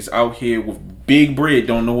working niggas out here with big bread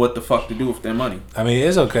don't know what the fuck to do with their money. I mean,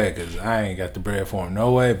 it's okay because I ain't got the bread for them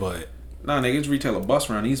no way, but... Nah, niggas retail a bus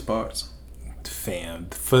around these parts. Fam,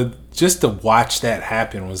 for just to watch that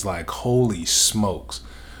happen was like, holy smokes.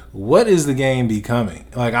 What is the game becoming?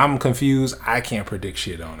 Like, I'm confused. I can't predict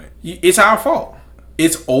shit on it. It's our fault.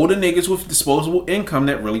 It's older niggas with disposable income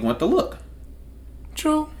that really want the look.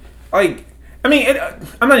 True. Like, I mean,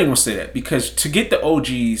 I'm not even gonna say that because to get the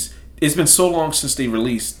OGs, it's been so long since they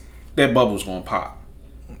released, that bubble's gonna pop.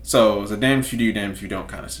 So it's a damn if you do, damn if you don't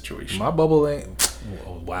kind of situation. My bubble ain't.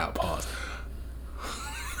 Oh, wow, pause.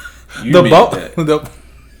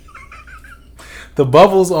 The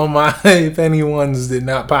bubbles on my penny ones did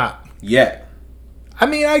not pop. Yeah. I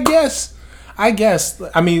mean, I guess.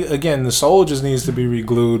 I mean, again, the soul just needs to be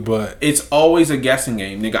re-glued, but... It's always a guessing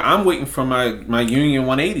game, nigga. I'm waiting for my Union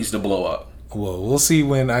 180s to blow up. Well, we'll see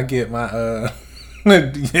when I get my...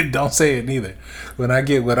 Don't say it neither. When I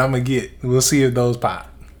get what I'm going to get, we'll see if those pop.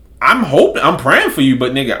 I'm praying for you,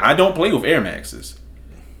 but nigga, I don't play with Air Maxes.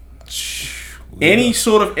 Any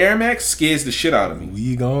sort of Air Max scares the shit out of me.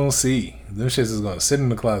 We gonna see. Them shits is gonna sit in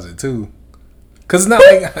the closet too. Cause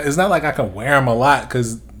it's not like I can wear them a lot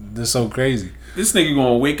because they're so crazy. This nigga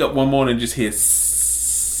gonna wake up one morning and just hear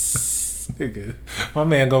My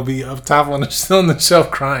man gonna be up top on the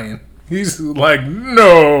shelf crying. He's like,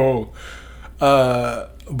 no.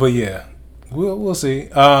 But yeah, we'll see.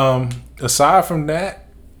 Aside from that,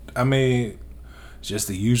 I mean, just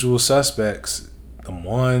the usual suspects. The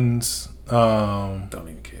ones. Don't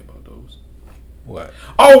even care about those. What?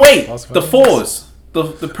 Oh wait, the fours. The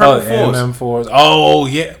purple fours. AMM fours. Oh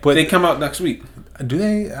yeah, but they come out next week. Do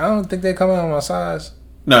they? I don't think they come out on my size.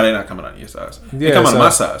 No, they're not coming out on your size. Yeah, they come out on my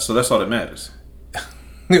size, so that's all that matters.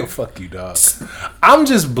 Yo, fuck you, dog. I'm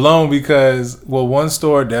just blown because one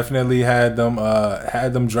store definitely had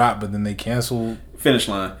them drop, but then they canceled. Finish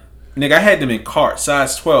line. Nigga, I had them in cart,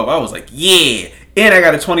 size 12. I was like, yeah. And I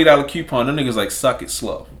got a $20 coupon. Them niggas like, suck it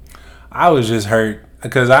slow. I was just hurt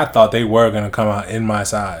because I thought they were going to come out in my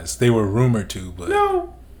size. They were rumored to, but...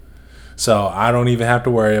 No. So I don't even have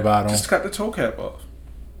to worry about them. Just cut the toe cap off.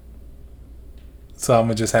 So I'm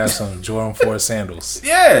going to just have some Jordan 4 sandals.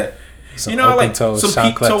 Yeah. Some you know, like some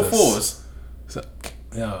peak toe 4s. So,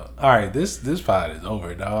 alright, this pod is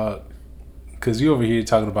over, dog. Because you over here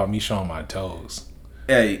talking about me showing my toes.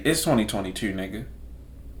 Hey, it's 2022, nigga.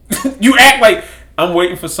 You act like I'm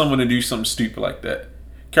waiting for someone to do something stupid like that.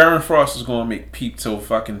 Karen Frost is going to make peep toe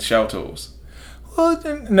fucking shell toes. Well,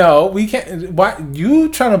 no, we can't. Why you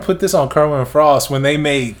trying to put this on Kerwin Frost when they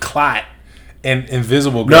made Clot and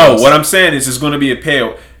Invisible Girls? No, what I'm saying is it's going to be a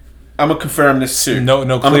pair. I'm going to confirm this too. No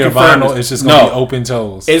clear vinyl. It's just going to be open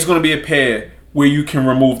toes. It's going to be a pair where you can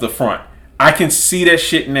remove the front. I can see that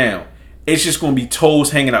shit now. It's just going to be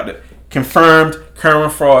toes hanging out there. Confirmed, Kerwin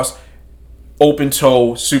Frost, open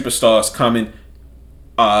toe superstars coming.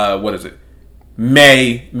 What is it?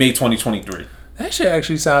 May 2023. That shit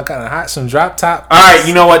actually sound kind of hot. Some drop top. All right,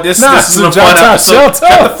 you know what? This is a fun episode. Shut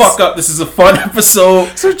the fuck up. This is a fun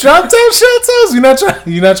episode. Some drop top shell toes. You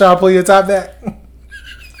not trying to pull your top back?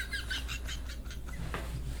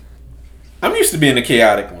 I'm used to being the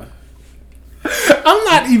chaotic one. I'm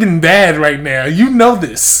not even bad right now. You know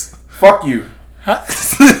this. Fuck you.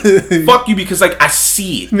 Fuck you because like I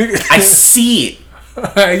see it. I see it.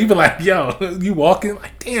 You be like, yo, you walking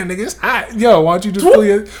like, damn, nigga, it's hot. Yo, why don't you just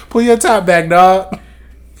pull your top back, dog?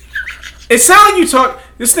 It sounds like you talk.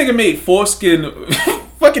 This nigga made foreskin,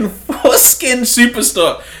 fucking foreskin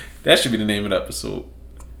superstar. That should be the name of the episode.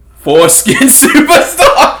 Foreskin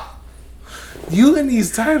superstar. You and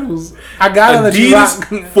these titles, I gotta let you rock.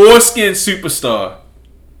 Foreskin superstar.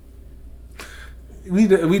 We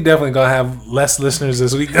definitely gonna have less listeners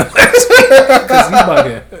this week than last week because you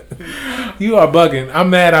bugging. You are bugging. I'm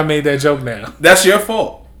mad I made that joke now. That's your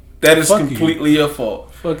fault. That is completely your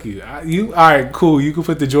fault. Fuck you. All right, cool. You can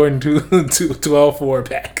put the Jordan 12-4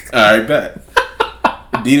 back. All right, bet.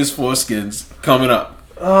 Adidas foreskins coming up.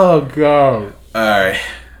 Oh god. All right.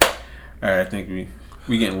 I think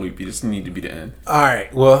we getting loopy. This need to be the end. All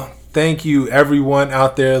right. Well, thank you everyone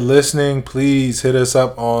out there listening. Please hit us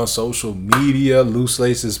up on social media, Loose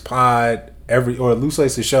Laces Pod, or Loose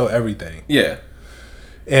Laces Show, everything. Yeah.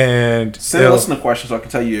 And send us listener questions so I can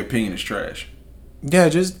tell you your opinion is trash. Yeah,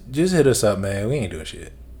 just hit us up, man. We ain't doing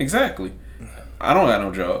shit. Exactly. I don't got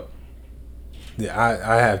no job. Yeah,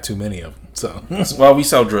 I have too many of them. So that's why we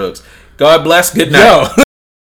sell drugs. God bless. Good night. Yo.